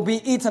who will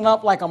be eaten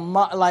up like a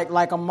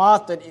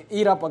moth that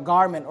eat up a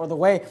garment, or the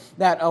way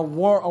that a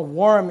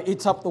worm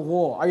eats up the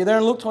wool. Are you there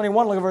in Luke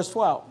 21? Look at verse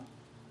 12.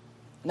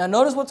 Now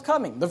notice what's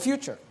coming, the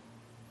future.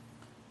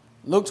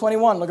 Luke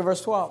 21, look at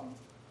verse 12.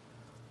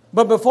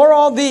 But before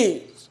all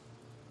these,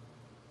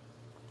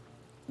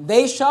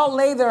 they shall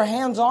lay their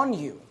hands on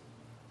you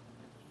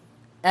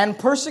and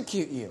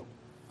persecute you.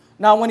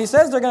 Now when he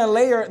says they're going to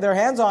lay their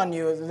hands on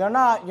you,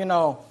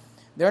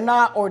 they're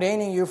not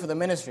ordaining you for the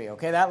ministry,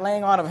 okay? That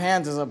laying on of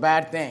hands is a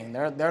bad thing.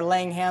 They're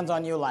laying hands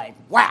on you like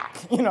whack,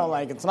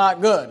 like it's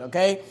not good,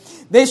 okay?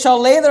 They shall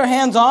lay their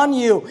hands on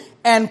you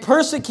and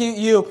persecute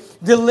you,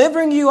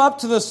 delivering you up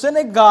to the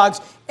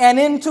synagogues and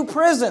into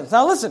prisons.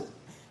 Now listen,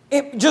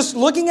 just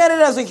looking at it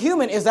as a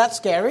human, is that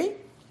scary?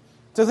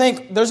 To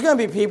think there's going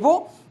to be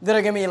people that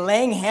are going to be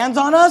laying hands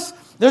on us?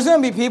 There's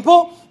going to be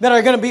people that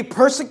are going to be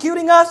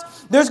persecuting us.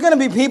 There's going to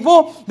be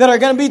people that are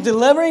going to be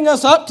delivering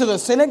us up to the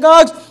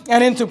synagogues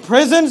and into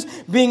prisons,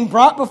 being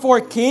brought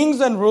before kings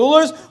and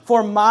rulers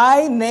for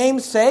my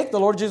name's sake. The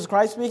Lord Jesus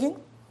Christ speaking.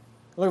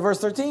 Look at verse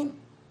 13.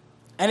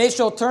 And it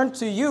shall turn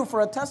to you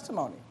for a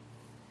testimony.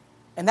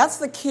 And that's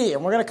the key.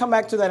 And we're going to come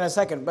back to that in a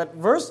second. But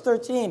verse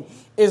 13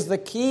 is the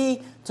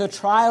key to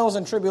trials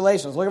and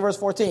tribulations. Look at verse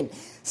 14.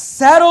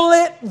 Settle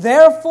it,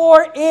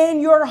 therefore,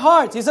 in your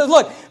hearts. He says,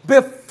 look,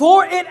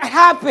 before it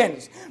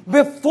happens,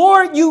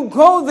 before you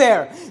go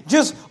there,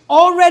 just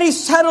already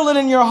settle it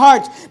in your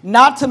hearts,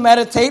 not to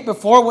meditate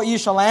before what you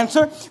shall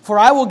answer. For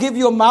I will give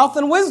you a mouth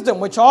and wisdom,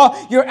 which all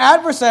your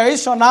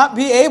adversaries shall not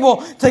be able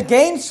to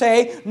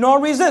gainsay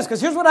nor resist.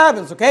 Because here's what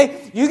happens,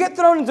 okay? You get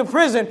thrown into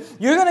prison,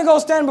 you're going to go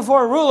stand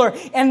before a ruler,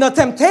 and the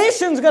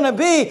temptation's going to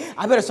be,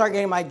 I better start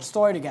getting my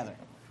story together.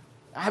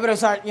 I better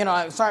start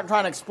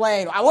trying to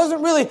explain. I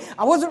wasn't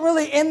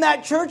really in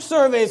that church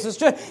service. It's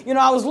just,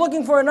 I was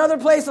looking for another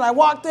place and I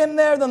walked in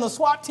there, then the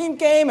SWAT team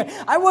came and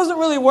I wasn't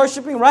really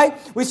worshiping, right?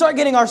 We start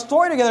getting our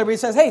story together, but he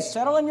says, hey,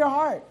 settle in your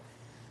heart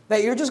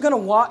that you're just going to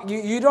walk.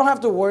 You don't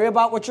have to worry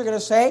about what you're going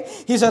to say.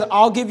 He said,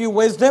 I'll give you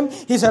wisdom.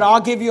 He said, I'll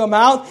give you a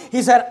mouth.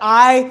 He said,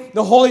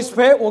 the Holy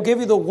Spirit, will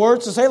give you the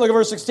words to say. Look at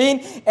verse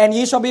 16. And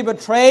ye shall be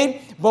betrayed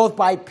both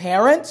by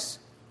parents.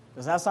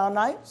 Does that sound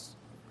nice?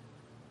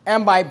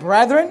 And by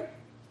brethren,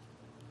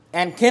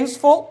 and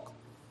kinsfolk,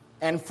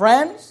 and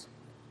friends,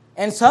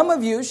 and some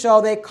of you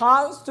shall they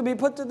cause to be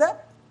put to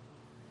death.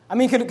 I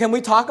mean, can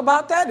we talk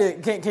about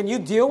that? Can you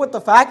deal with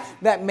the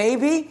fact that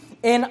maybe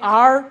in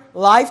our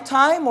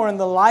lifetime or in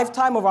the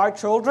lifetime of our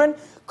children,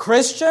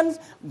 Christians,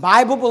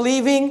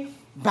 Bible-believing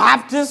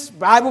Baptists,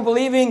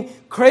 Bible-believing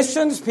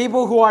Christians,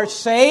 people who are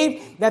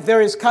saved, that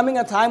there is coming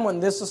a time when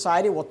this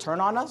society will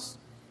turn on us,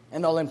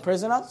 and they'll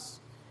imprison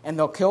us, and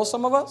they'll kill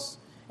some of us,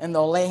 and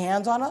they'll lay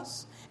hands on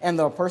us, and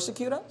they'll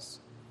persecute us?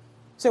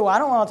 Say, well, I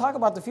don't want to talk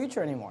about the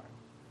future anymore.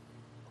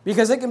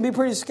 Because it can be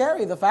pretty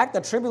scary, the fact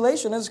that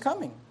tribulation is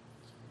coming.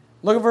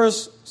 Look at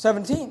verse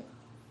 17.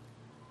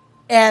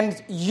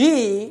 And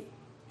ye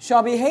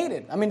shall be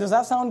hated. I mean, does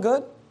that sound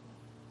good?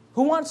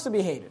 Who wants to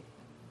be hated?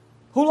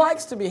 Who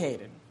likes to be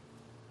hated?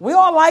 We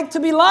all like to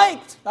be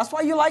liked. That's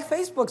why you like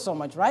Facebook so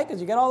much, right?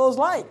 Because you get all those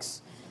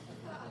likes.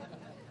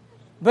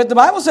 But the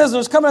Bible says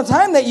there's coming a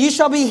time that ye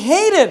shall be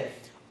hated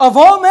of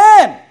all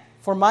men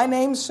for my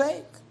name's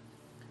sake.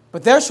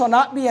 But there shall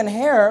not be an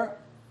hair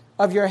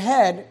of your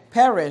head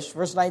perish.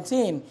 Verse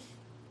 19.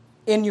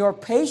 In your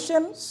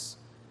patience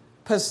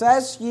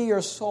possess ye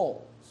your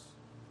souls.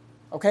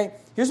 Okay?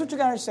 Here's what you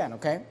got to understand,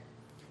 okay?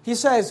 He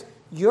says,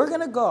 you're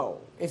going to go,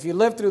 if you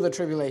live through the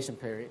tribulation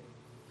period,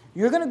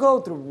 you're going to go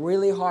through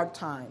really hard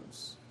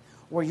times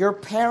where your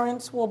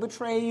parents will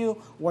betray you,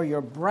 where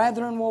your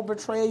brethren will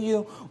betray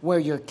you, where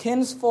your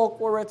kinsfolk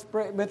will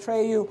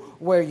betray you,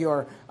 where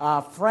your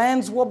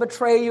friends will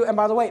betray you. And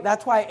by the way,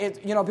 that's why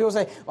people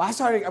say, well,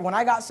 when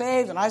I got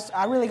saved, and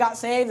I really got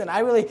saved, and I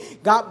really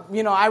got,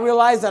 I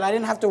realized that I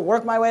didn't have to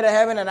work my way to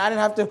heaven, and I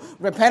didn't have to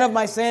repent of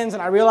my sins,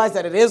 and I realized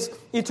that it is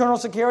eternal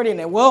security, and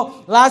it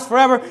will last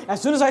forever.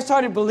 As soon as I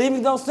started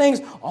believing those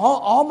things,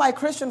 all my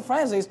Christian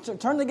friends, they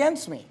turned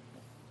against me.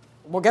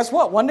 Well, guess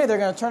what? One day they're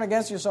going to turn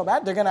against you so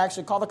bad, they're going to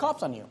actually call the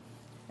cops on you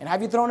and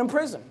have you thrown in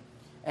prison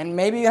and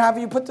maybe have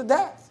you put to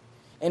death,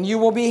 and you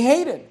will be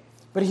hated.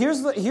 But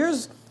here's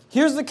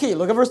the key.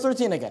 Look at verse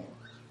 13 again.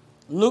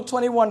 Luke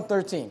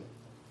 21:13.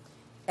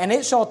 And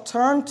it shall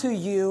turn to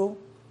you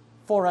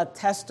for a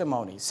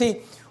testimony.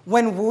 See,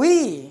 when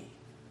we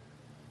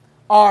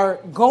are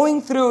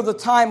going through the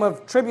time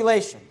of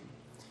tribulation,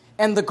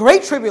 and the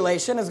great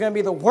tribulation is going to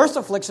be the worst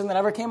affliction that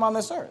ever came on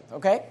this earth,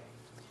 okay?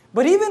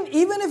 But even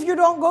if you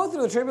don't go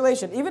through the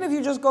tribulation, even if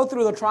you just go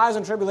through the trials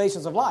and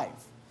tribulations of life,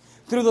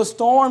 through the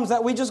storms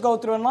that we just go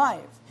through in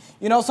life.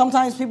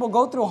 Sometimes people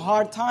go through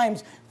hard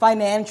times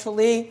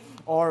financially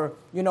or,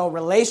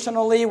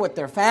 relationally with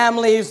their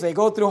families. They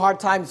go through hard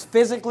times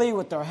physically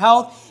with their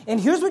health. And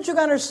here's what you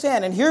got to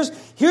understand. And here's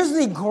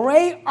the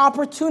great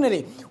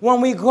opportunity.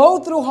 When we go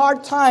through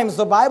hard times,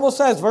 the Bible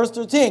says, verse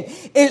 13,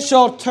 it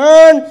shall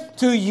turn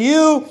to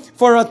you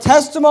for a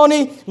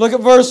testimony. Look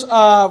at verse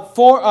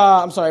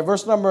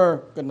verse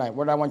number, good night,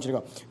 where did I want you to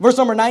go? Verse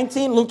number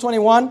 19, Luke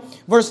 21,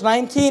 verse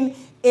 19,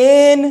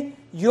 in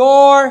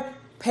your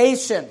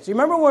patience. You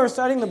remember when we were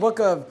studying the book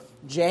of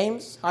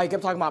James, how he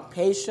kept talking about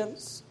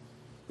patience?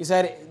 He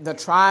said the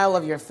trial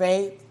of your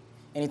faith,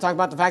 and he talked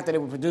about the fact that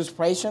it would produce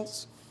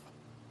patience.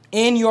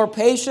 In your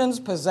patience,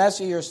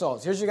 possess your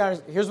souls. Here's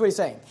what he's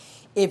saying.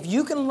 If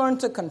you can learn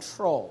to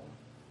control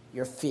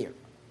your fear,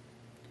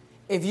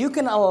 if you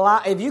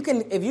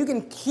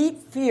can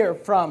keep fear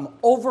from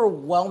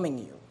overwhelming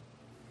you,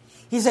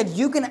 he said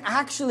you can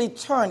actually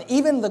turn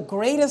even the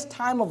greatest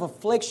time of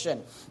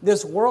affliction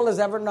this world has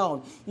ever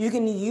known. You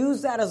can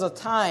use that as a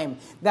time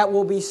that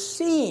will be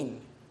seen.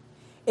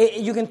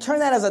 You can turn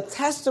that as a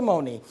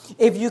testimony.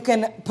 If you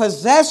can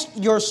possess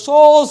your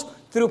souls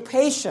through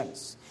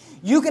patience,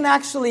 you can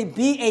actually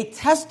be a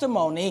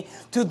testimony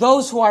to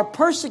those who are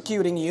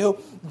persecuting you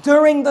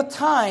during the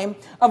time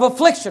of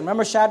affliction.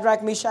 Remember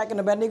Shadrach, Meshach, and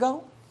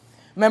Abednego?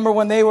 Remember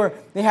when they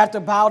had to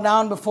bow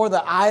down before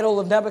the idol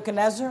of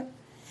Nebuchadnezzar?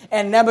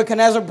 And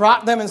Nebuchadnezzar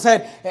brought them and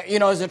said,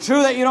 is it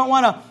true that you don't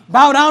want to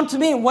bow down to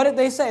me? And what did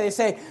they say?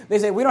 They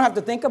say, we don't have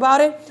to think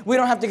about it. We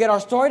don't have to get our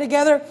story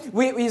together.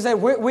 He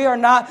said, we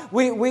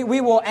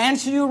will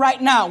answer you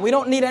right now. We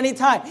don't need any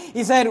time.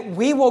 He said,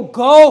 we will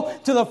go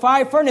to the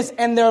fire furnace,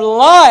 and their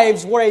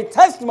lives were a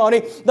testimony.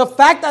 The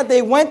fact that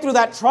they went through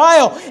that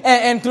trial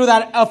and through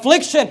that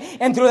affliction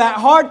and through that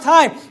hard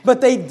time,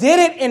 but they did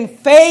it in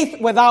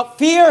faith without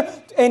fear,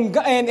 and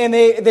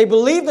they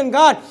believed in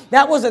God.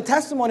 That was a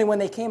testimony when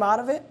they came out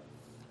of it.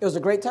 It was a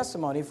great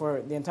testimony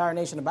for the entire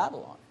nation of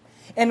Babylon.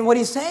 And what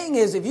he's saying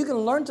is, if you can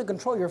learn to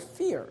control your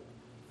fear,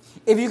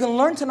 if you can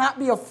learn to not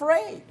be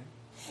afraid,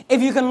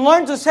 if you can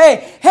learn to say,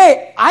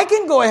 hey, I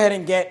can go ahead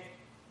and get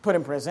put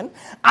in prison.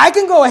 I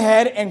can go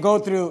ahead and go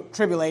through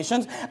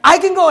tribulations. I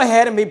can go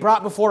ahead and be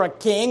brought before a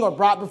king or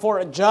brought before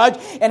a judge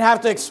and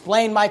have to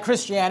explain my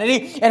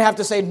Christianity and have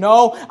to say,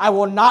 no, I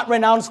will not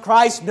renounce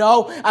Christ.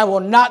 No, I will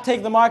not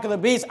take the mark of the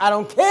beast. I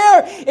don't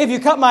care if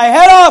you cut my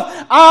head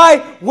off.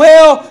 I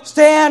will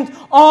stand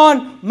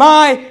on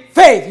my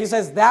faith. He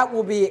says that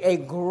will be a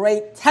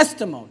great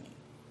testimony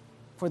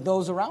for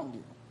those around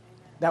you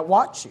that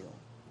watch you.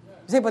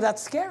 You say, but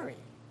that's scary.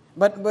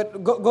 But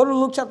go to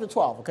Luke chapter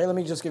 12, okay? Let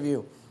me just give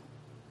you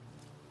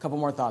a couple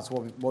more thoughts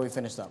while we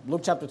finish up.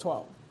 Luke chapter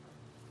 12.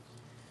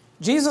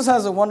 Jesus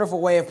has a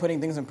wonderful way of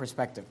putting things in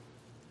perspective.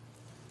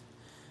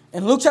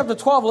 In Luke chapter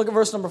 12, look at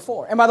verse number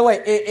 4. And by the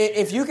way,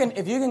 if you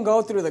can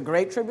go through the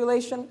great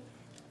tribulation,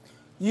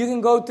 you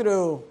can go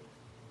through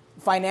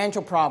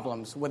financial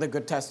problems with a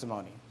good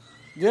testimony.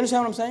 Do you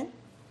understand what I'm saying?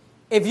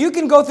 If you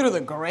can go through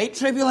the great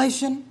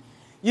tribulation,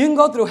 you can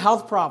go through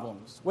health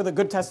problems with a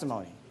good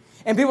testimony.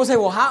 And people say,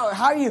 well, how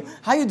are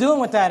you doing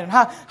with that? And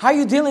how are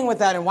you dealing with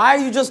that? And why are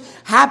you just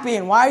happy?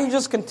 And why are you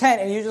just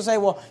content? And you just say,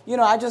 well,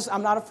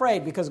 I'm not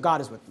afraid because God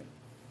is with me.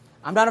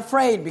 I'm not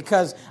afraid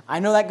because I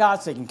know that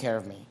God's taking care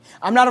of me.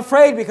 I'm not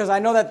afraid because I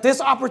know that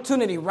this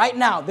opportunity right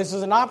now, this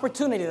is an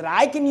opportunity that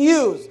I can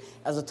use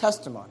as a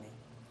testimony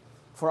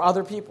for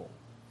other people.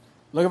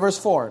 Look at verse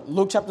 4.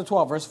 Luke chapter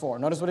 12, verse 4.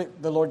 Notice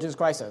what the Lord Jesus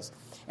Christ says.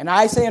 And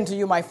I say unto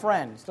you, my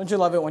friends. Don't you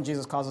love it when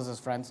Jesus calls us his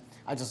friends?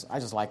 I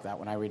just like that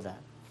when I read that.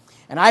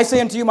 And I say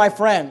unto you, my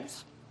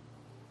friends,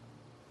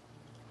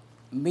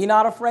 be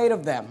not afraid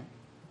of them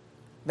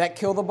that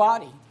kill the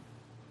body.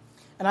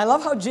 And I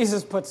love how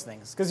Jesus puts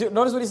things. Because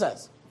notice what he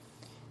says.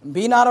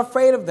 Be not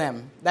afraid of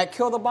them that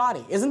kill the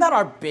body. Isn't that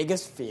our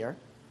biggest fear?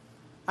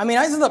 I mean,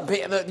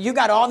 you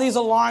got all these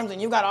alarms,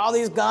 and you've got all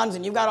these guns,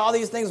 and you've got all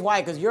these things.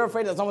 Why? Because you're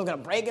afraid that someone's going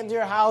to break into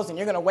your house, and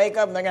you're going to wake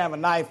up, and they're going to have a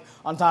knife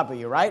on top of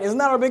you, right? Isn't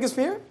that our biggest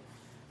fear?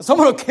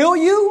 Someone will kill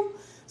you.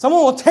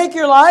 Someone will take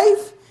your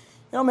life.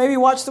 Maybe you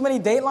watch too many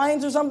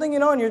Datelines or something,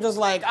 and you're just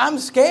like, I'm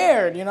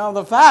scared,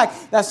 the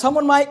fact that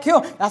someone might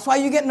kill. That's why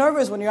you get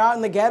nervous when you're out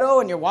in the ghetto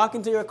and you're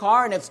walking to your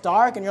car and it's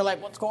dark and you're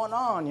like, what's going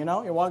on?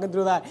 You're walking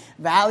through that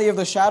valley of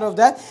the shadow of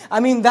death. I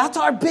mean, that's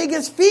our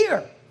biggest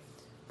fear.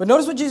 But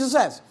notice what Jesus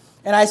says.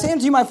 And I say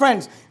unto you, my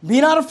friends,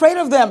 be not afraid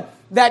of them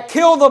that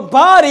kill the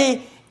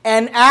body,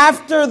 and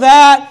after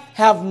that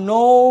have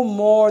no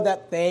more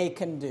that they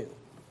can do.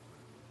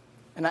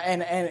 And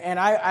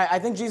I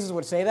think Jesus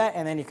would say that,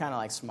 and then he kind of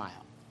like smile.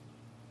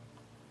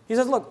 He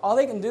says, look, all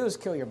they can do is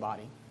kill your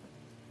body.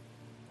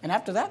 And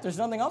after that, there's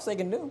nothing else they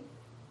can do.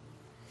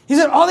 He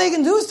said, all they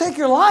can do is take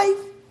your life.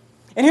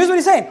 And here's what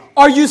he's saying.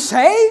 Are you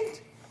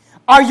saved?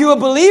 Are you a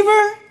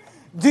believer?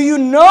 Do you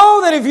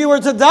know that if you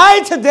were to die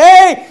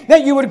today,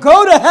 that you would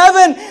go to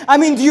heaven? I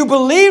mean, do you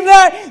believe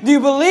that? Do you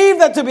believe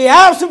that to be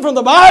absent from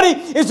the body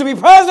is to be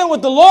present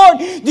with the Lord?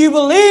 Do you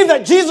believe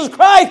that Jesus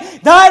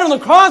Christ died on the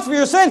cross for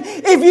your sins?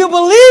 If you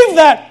believe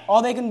that,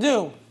 all they can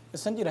do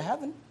is send you to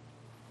heaven.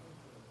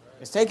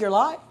 Is take your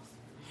life.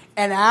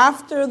 And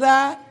after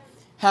that,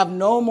 have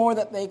no more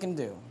that they can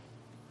do.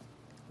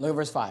 Look at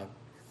verse 5.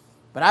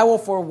 But I will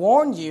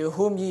forewarn you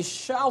whom ye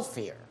shall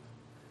fear.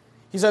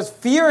 He says,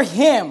 fear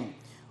him,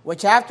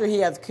 which after he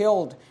hath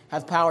killed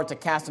hath power to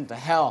cast into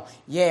hell.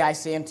 Yea, I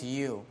say unto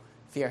you,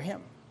 fear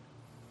him.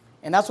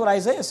 And that's what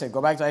Isaiah said.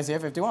 Go back to Isaiah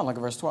 51, look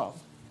at verse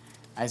 12.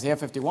 Isaiah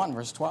 51,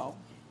 verse 12.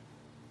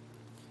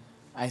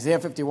 Isaiah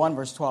 51,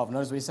 verse 12.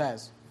 Notice what he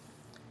says.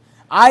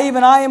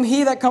 Even I am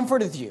he that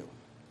comforteth you.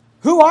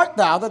 Who art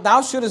thou that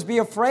thou shouldest be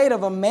afraid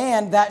of a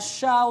man that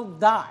shall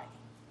die,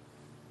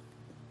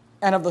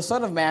 and of the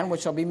Son of Man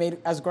which shall be made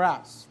as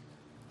grass?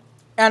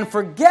 And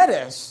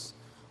forgettest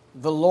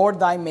the Lord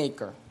thy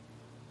Maker,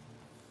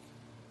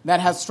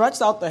 that hath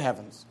stretched out the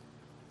heavens,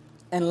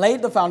 and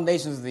laid the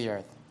foundations of the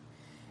earth,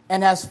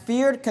 and has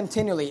feared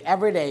continually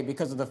every day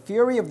because of the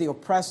fury of the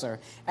oppressor,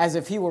 as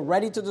if he were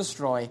ready to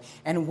destroy.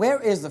 And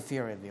where is the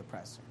fury of the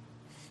oppressor?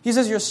 He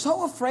says, you're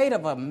so afraid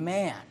of a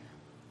man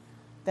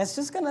that's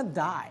just going to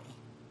die.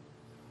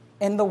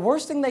 And the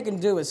worst thing they can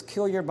do is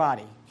kill your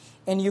body.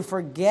 And you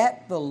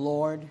forget the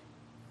Lord,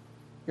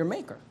 your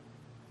Maker.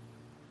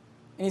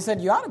 And he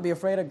said, you ought to be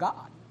afraid of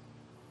God,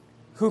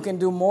 who can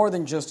do more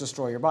than just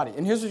destroy your body.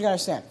 And here's what you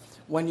understand.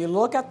 When you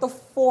look at the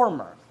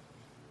former,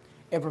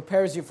 it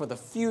prepares you for the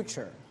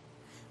future.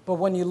 But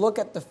when you look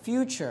at the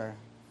future,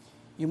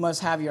 you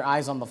must have your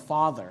eyes on the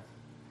Father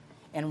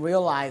and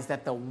realize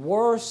that the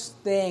worst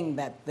thing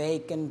that they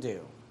can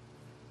do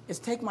is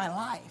take my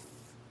life.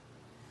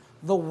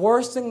 The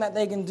worst thing that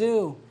they can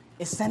do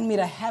is send me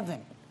to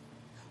heaven.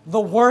 The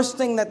worst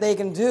thing that they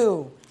can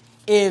do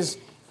is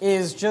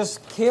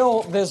just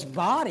kill this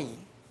body.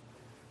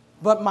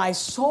 But my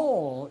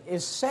soul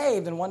is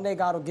saved, and one day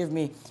God will give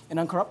me an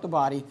uncorrupted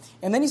body.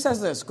 And then he says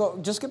this.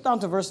 Just skip down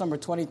to verse number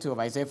 22 of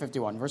Isaiah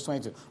 51, verse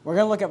 22. We're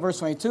going to look at verse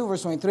 22,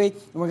 verse 23, and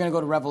we're going to go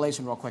to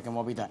Revelation real quick, and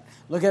we'll be done.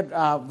 Look at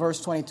verse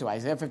 22,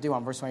 Isaiah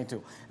 51, verse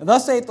 22.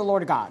 Thus saith the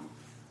Lord God,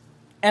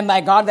 and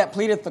thy God that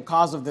pleadeth the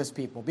cause of this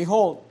people.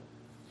 Behold,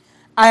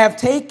 I have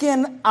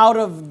taken out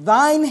of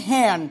thine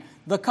hand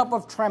the cup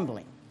of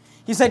trembling.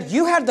 He said,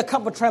 you had the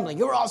cup of trembling.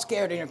 You were all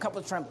scared in your cup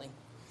of trembling.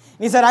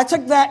 And he said, I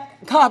took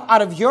that cup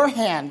out of your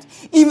hand,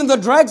 even the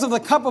dregs of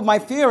the cup of my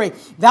fury.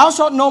 Thou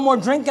shalt no more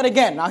drink it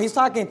again. Now he's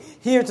talking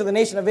here to the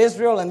nation of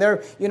Israel, and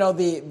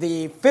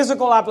the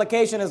physical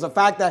application is the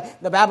fact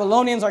that the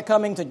Babylonians are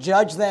coming to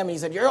judge them. And he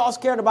said, you're all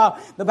scared about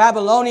the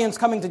Babylonians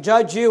coming to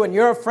judge you, and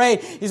you're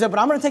afraid. He said,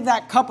 but I'm going to take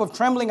that cup of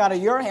trembling out of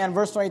your hand,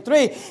 verse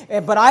 23,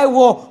 but I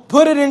will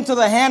put it into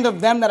the hand of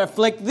them that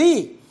afflict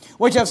thee,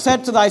 which have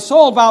said to thy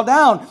soul, bow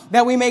down,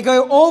 that we may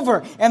go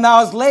over. And thou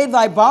hast laid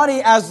thy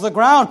body as the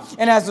ground,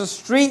 and as a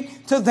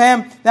street to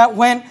them that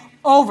went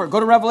over. Go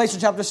to Revelation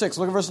chapter 6.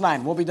 Look at verse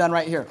 9. We'll be done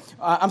right here.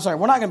 We're not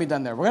going to be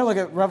done there. We're going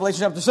to look at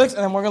Revelation chapter 6,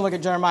 and then we're going to look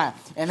at Jeremiah.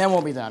 And then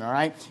we'll be done, all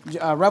right?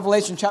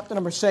 Revelation chapter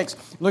number 6.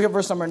 Look at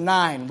verse number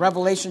 9.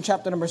 Revelation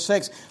chapter number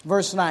 6,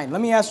 verse 9. Let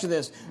me ask you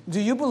this.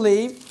 Do you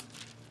believe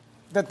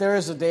that there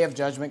is a day of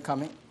judgment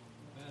coming?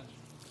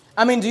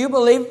 I mean, do you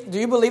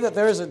believe that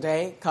there is a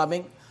day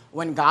coming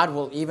when God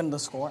will even the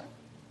score?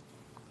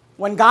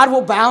 When God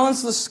will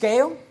balance the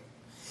scale?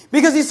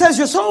 Because he says,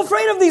 you're so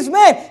afraid of these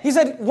men. He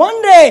said,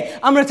 one day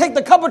I'm going to take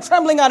the cup of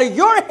trembling out of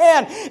your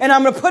hand, and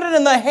I'm going to put it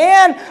in the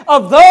hand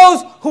of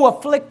those who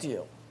afflict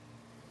you.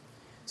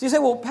 So you say,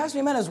 well, Pastor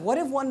Jimenez, what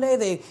if one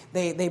day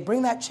they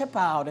bring that chip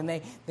out, and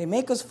they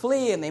make us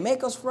flee, and they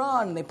make us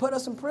run, and they put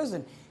us in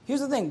prison? Here's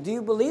the thing. Do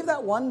you believe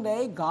that one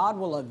day God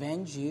will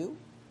avenge you?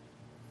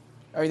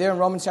 Are you there in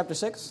Romans chapter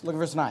 6? Look at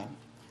verse 9.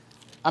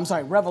 I'm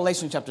sorry,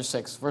 Revelation chapter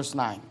 6, verse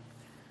 9.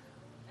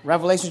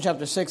 Revelation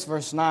chapter 6,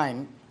 verse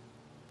 9.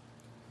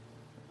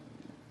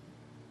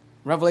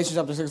 Revelation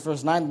chapter 6,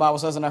 verse 9, the Bible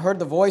says, and I heard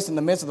the voice in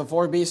the midst of the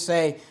four beasts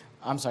say,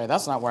 I'm sorry,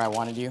 that's not where I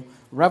wanted you.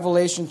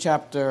 Revelation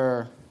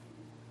chapter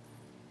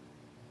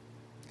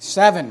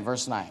 7,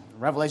 verse 9.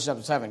 Revelation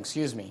chapter 7,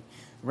 excuse me.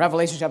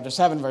 Revelation chapter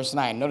 7, verse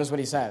 9. Notice what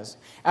he says.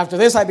 After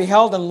this I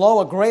beheld, and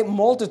lo, a great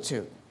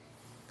multitude,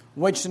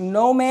 which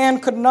no man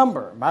could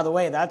number. By the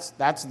way, that's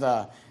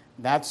the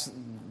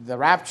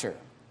rapture.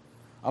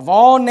 Of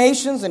all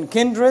nations and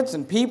kindreds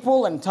and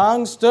people and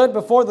tongues stood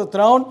before the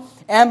throne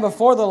and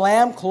before the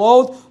Lamb,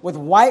 clothed with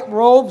white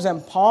robes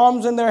and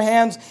palms in their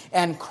hands,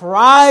 and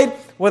cried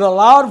with a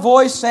loud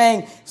voice,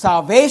 saying,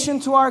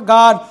 Salvation to our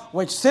God,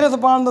 which sitteth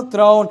upon the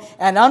throne,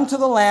 and unto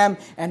the Lamb.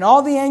 And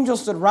all the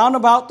angels stood round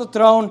about the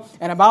throne,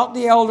 and about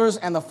the elders,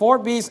 and the four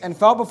beasts, and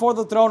fell before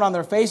the throne on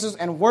their faces,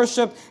 and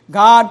worshipped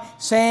God,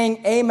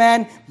 saying,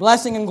 Amen.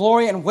 Blessing and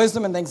glory and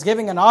wisdom and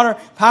thanksgiving and honor,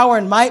 power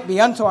and might be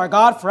unto our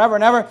God forever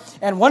and ever.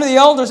 And one of the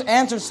elders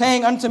answered,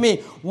 saying unto me,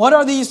 What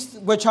are these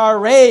which are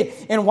arrayed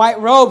in white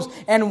robes?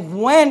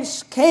 And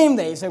whence came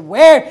they? He said,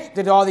 where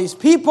did all these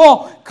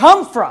people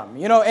come from?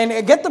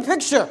 And get the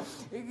picture.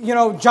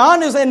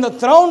 John is in the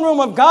throne room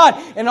of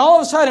God, and all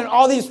of a sudden,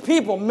 all these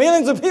people,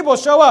 millions of people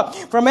show up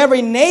from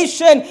every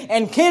nation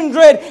and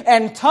kindred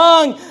and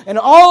tongue and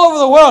all over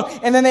the world.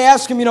 And then they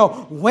ask him,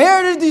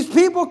 where did these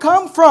people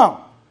come from?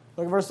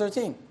 Look at verse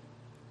 13.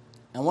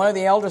 And one of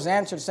the elders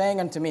answered, saying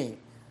unto me,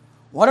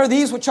 What are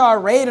these which are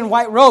arrayed in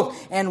white robes?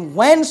 And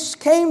whence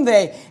came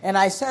they? And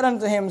I said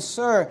unto him,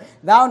 Sir,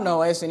 thou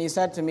knowest. And he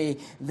said to me,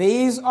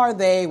 These are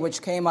they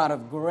which came out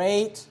of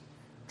great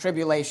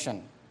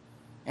tribulation,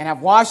 and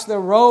have washed their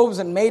robes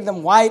and made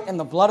them white in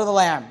the blood of the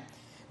Lamb.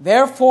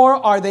 Therefore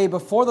are they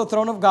before the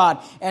throne of God,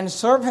 and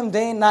serve him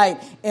day and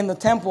night in the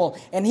temple.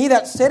 And he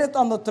that sitteth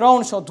on the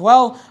throne shall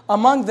dwell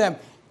among them.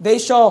 They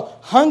shall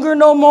hunger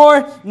no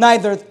more,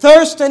 neither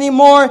thirst any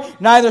more,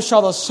 neither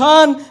shall the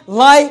sun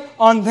light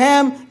on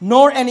them,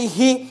 nor any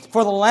heat.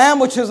 For the Lamb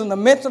which is in the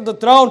midst of the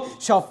throne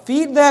shall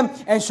feed them,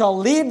 and shall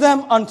lead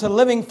them unto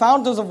living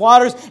fountains of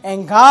waters,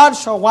 and God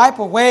shall wipe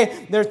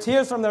away their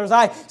tears from their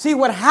eyes. See,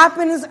 what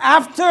happens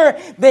after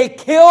they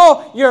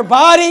kill your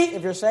body,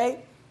 if you're saved,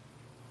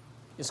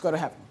 just go to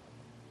heaven.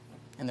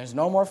 And there's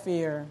no more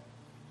fear,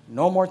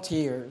 no more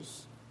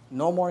tears,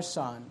 no more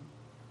sun.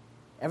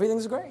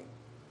 Everything's great.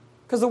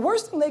 Because the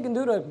worst thing they can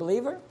do to a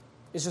believer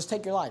is just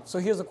take your life. So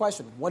here's the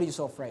question. What are you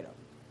so afraid of?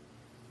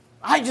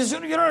 You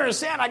don't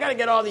understand. I got to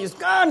get all these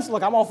guns.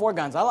 Look, I'm all for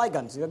guns. I like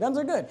guns. Guns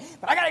are good.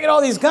 But I got to get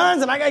all these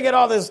guns, and I got to get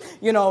all this,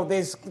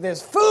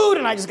 this food,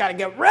 and I just got to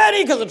get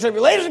ready because of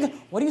tribulation.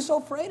 What are you so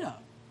afraid of?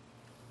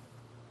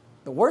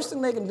 The worst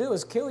thing they can do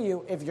is kill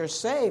you. If you're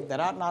saved, that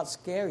ought not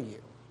scare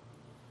you.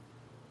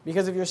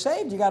 Because if you're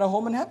saved, you got a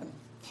home in heaven.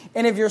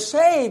 And if you're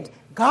saved,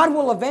 God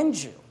will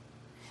avenge you.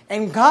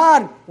 And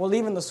God will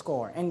even the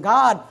score. And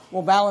God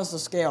will balance the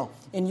scale.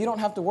 And you don't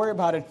have to worry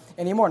about it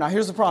anymore. Now,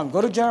 here's the problem. Go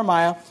to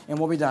Jeremiah, and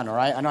we'll be done, all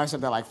right? I know I said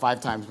that like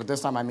 5 times, but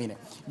this time I mean it.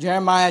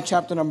 Jeremiah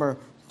chapter number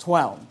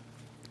 12.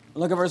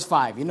 Look at verse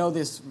 5. You know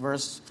this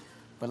verse,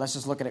 but let's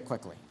just look at it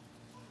quickly.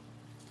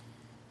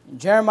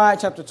 Jeremiah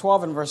chapter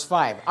 12 and verse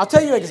 5. I'll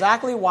tell you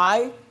exactly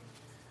why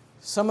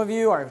some of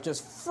you are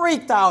just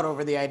freaked out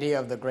over the idea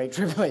of the Great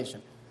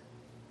Tribulation.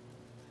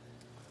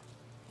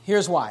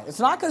 Here's why. It's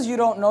not because you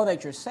don't know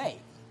that you're saved.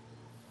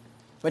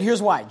 But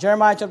here's why.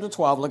 Jeremiah chapter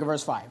 12, look at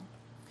verse 5.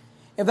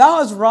 If thou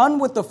hast run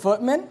with the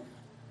footmen,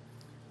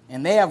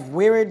 and they have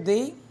wearied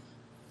thee,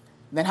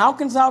 then how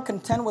canst thou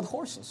contend with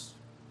horses?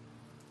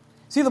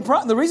 See,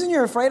 the reason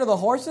you're afraid of the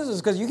horses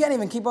is because you can't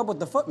even keep up with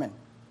the footmen.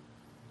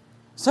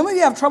 Some of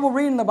you have trouble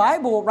reading the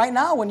Bible right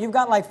now when you've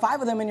got like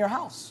 5 of them in your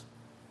house.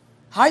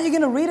 How are you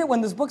going to read it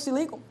when this book's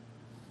illegal?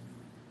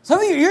 Some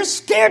of you, you're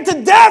scared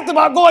to death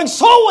about going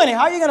soul winning.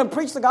 How are you going to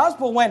preach the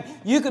gospel when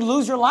you could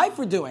lose your life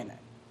for doing it?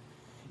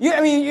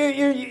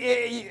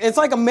 It's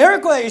like a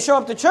miracle that you show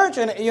up to church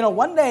and,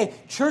 one day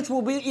church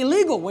will be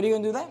illegal. What are you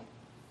going to do then?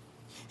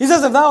 He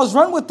says, if thou hast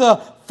run with the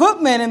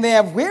footmen and they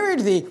have wearied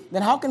thee,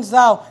 then how canst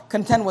thou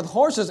contend with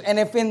horses? And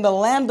if in the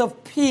land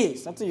of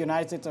peace, that's the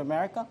United States of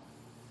America.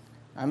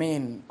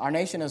 Our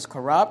nation is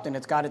corrupt and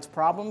it's got its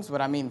problems,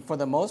 but for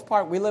the most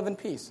part, we live in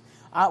peace.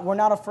 We're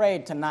not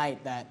afraid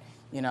tonight that,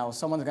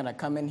 someone's going to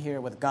come in here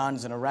with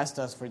guns and arrest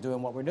us for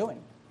doing what we're doing.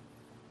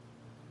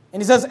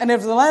 And he says, and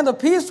if the land of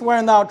peace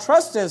wherein thou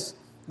trustest,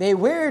 they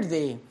wearied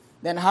thee,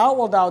 then how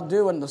wilt thou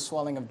do in the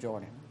swelling of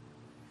Jordan?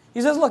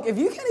 He says, look, if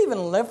you can't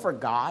even live for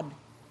God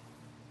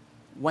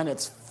when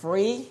it's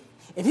free,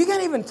 if you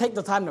can't even take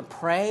the time to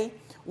pray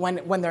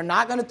when they're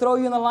not going to throw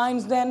you in the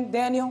lion's den,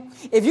 Daniel,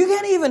 if you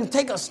can't even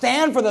take a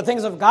stand for the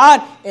things of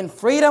God in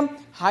freedom,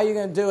 how are you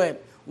going to do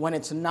it when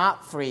it's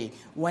not free,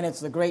 when it's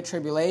the great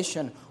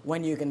tribulation,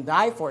 when you can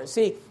die for it?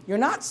 See, you're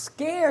not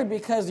scared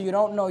because you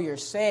don't know you're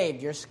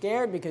saved. You're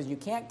scared because you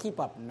can't keep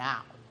up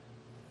now.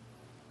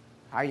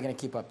 How are you going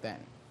to keep up then?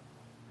 You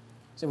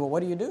say, well, what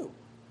do?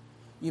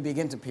 you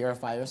begin to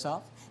purify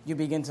yourself. You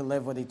begin to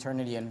live with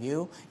eternity in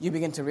view. You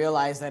begin to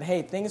realize that,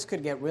 hey, things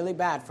could get really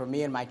bad for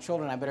me and my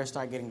children. I better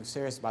start getting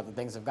serious about the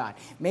things of God.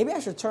 Maybe I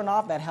should turn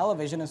off that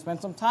television and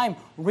spend some time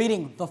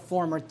reading the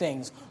former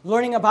things,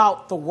 learning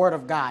about the Word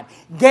of God,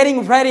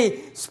 getting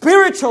ready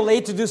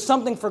spiritually to do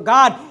something for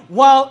God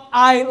while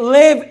I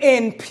live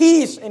in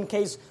peace in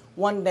case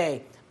one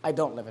day I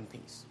don't live in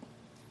peace.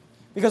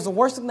 Because the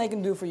worst thing they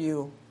can do for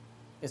you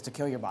is to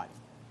kill your body.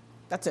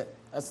 That's it.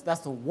 That's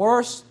the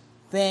worst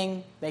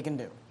thing they can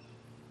do.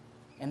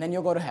 And then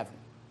you'll go to heaven.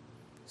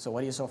 So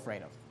what are you so afraid of?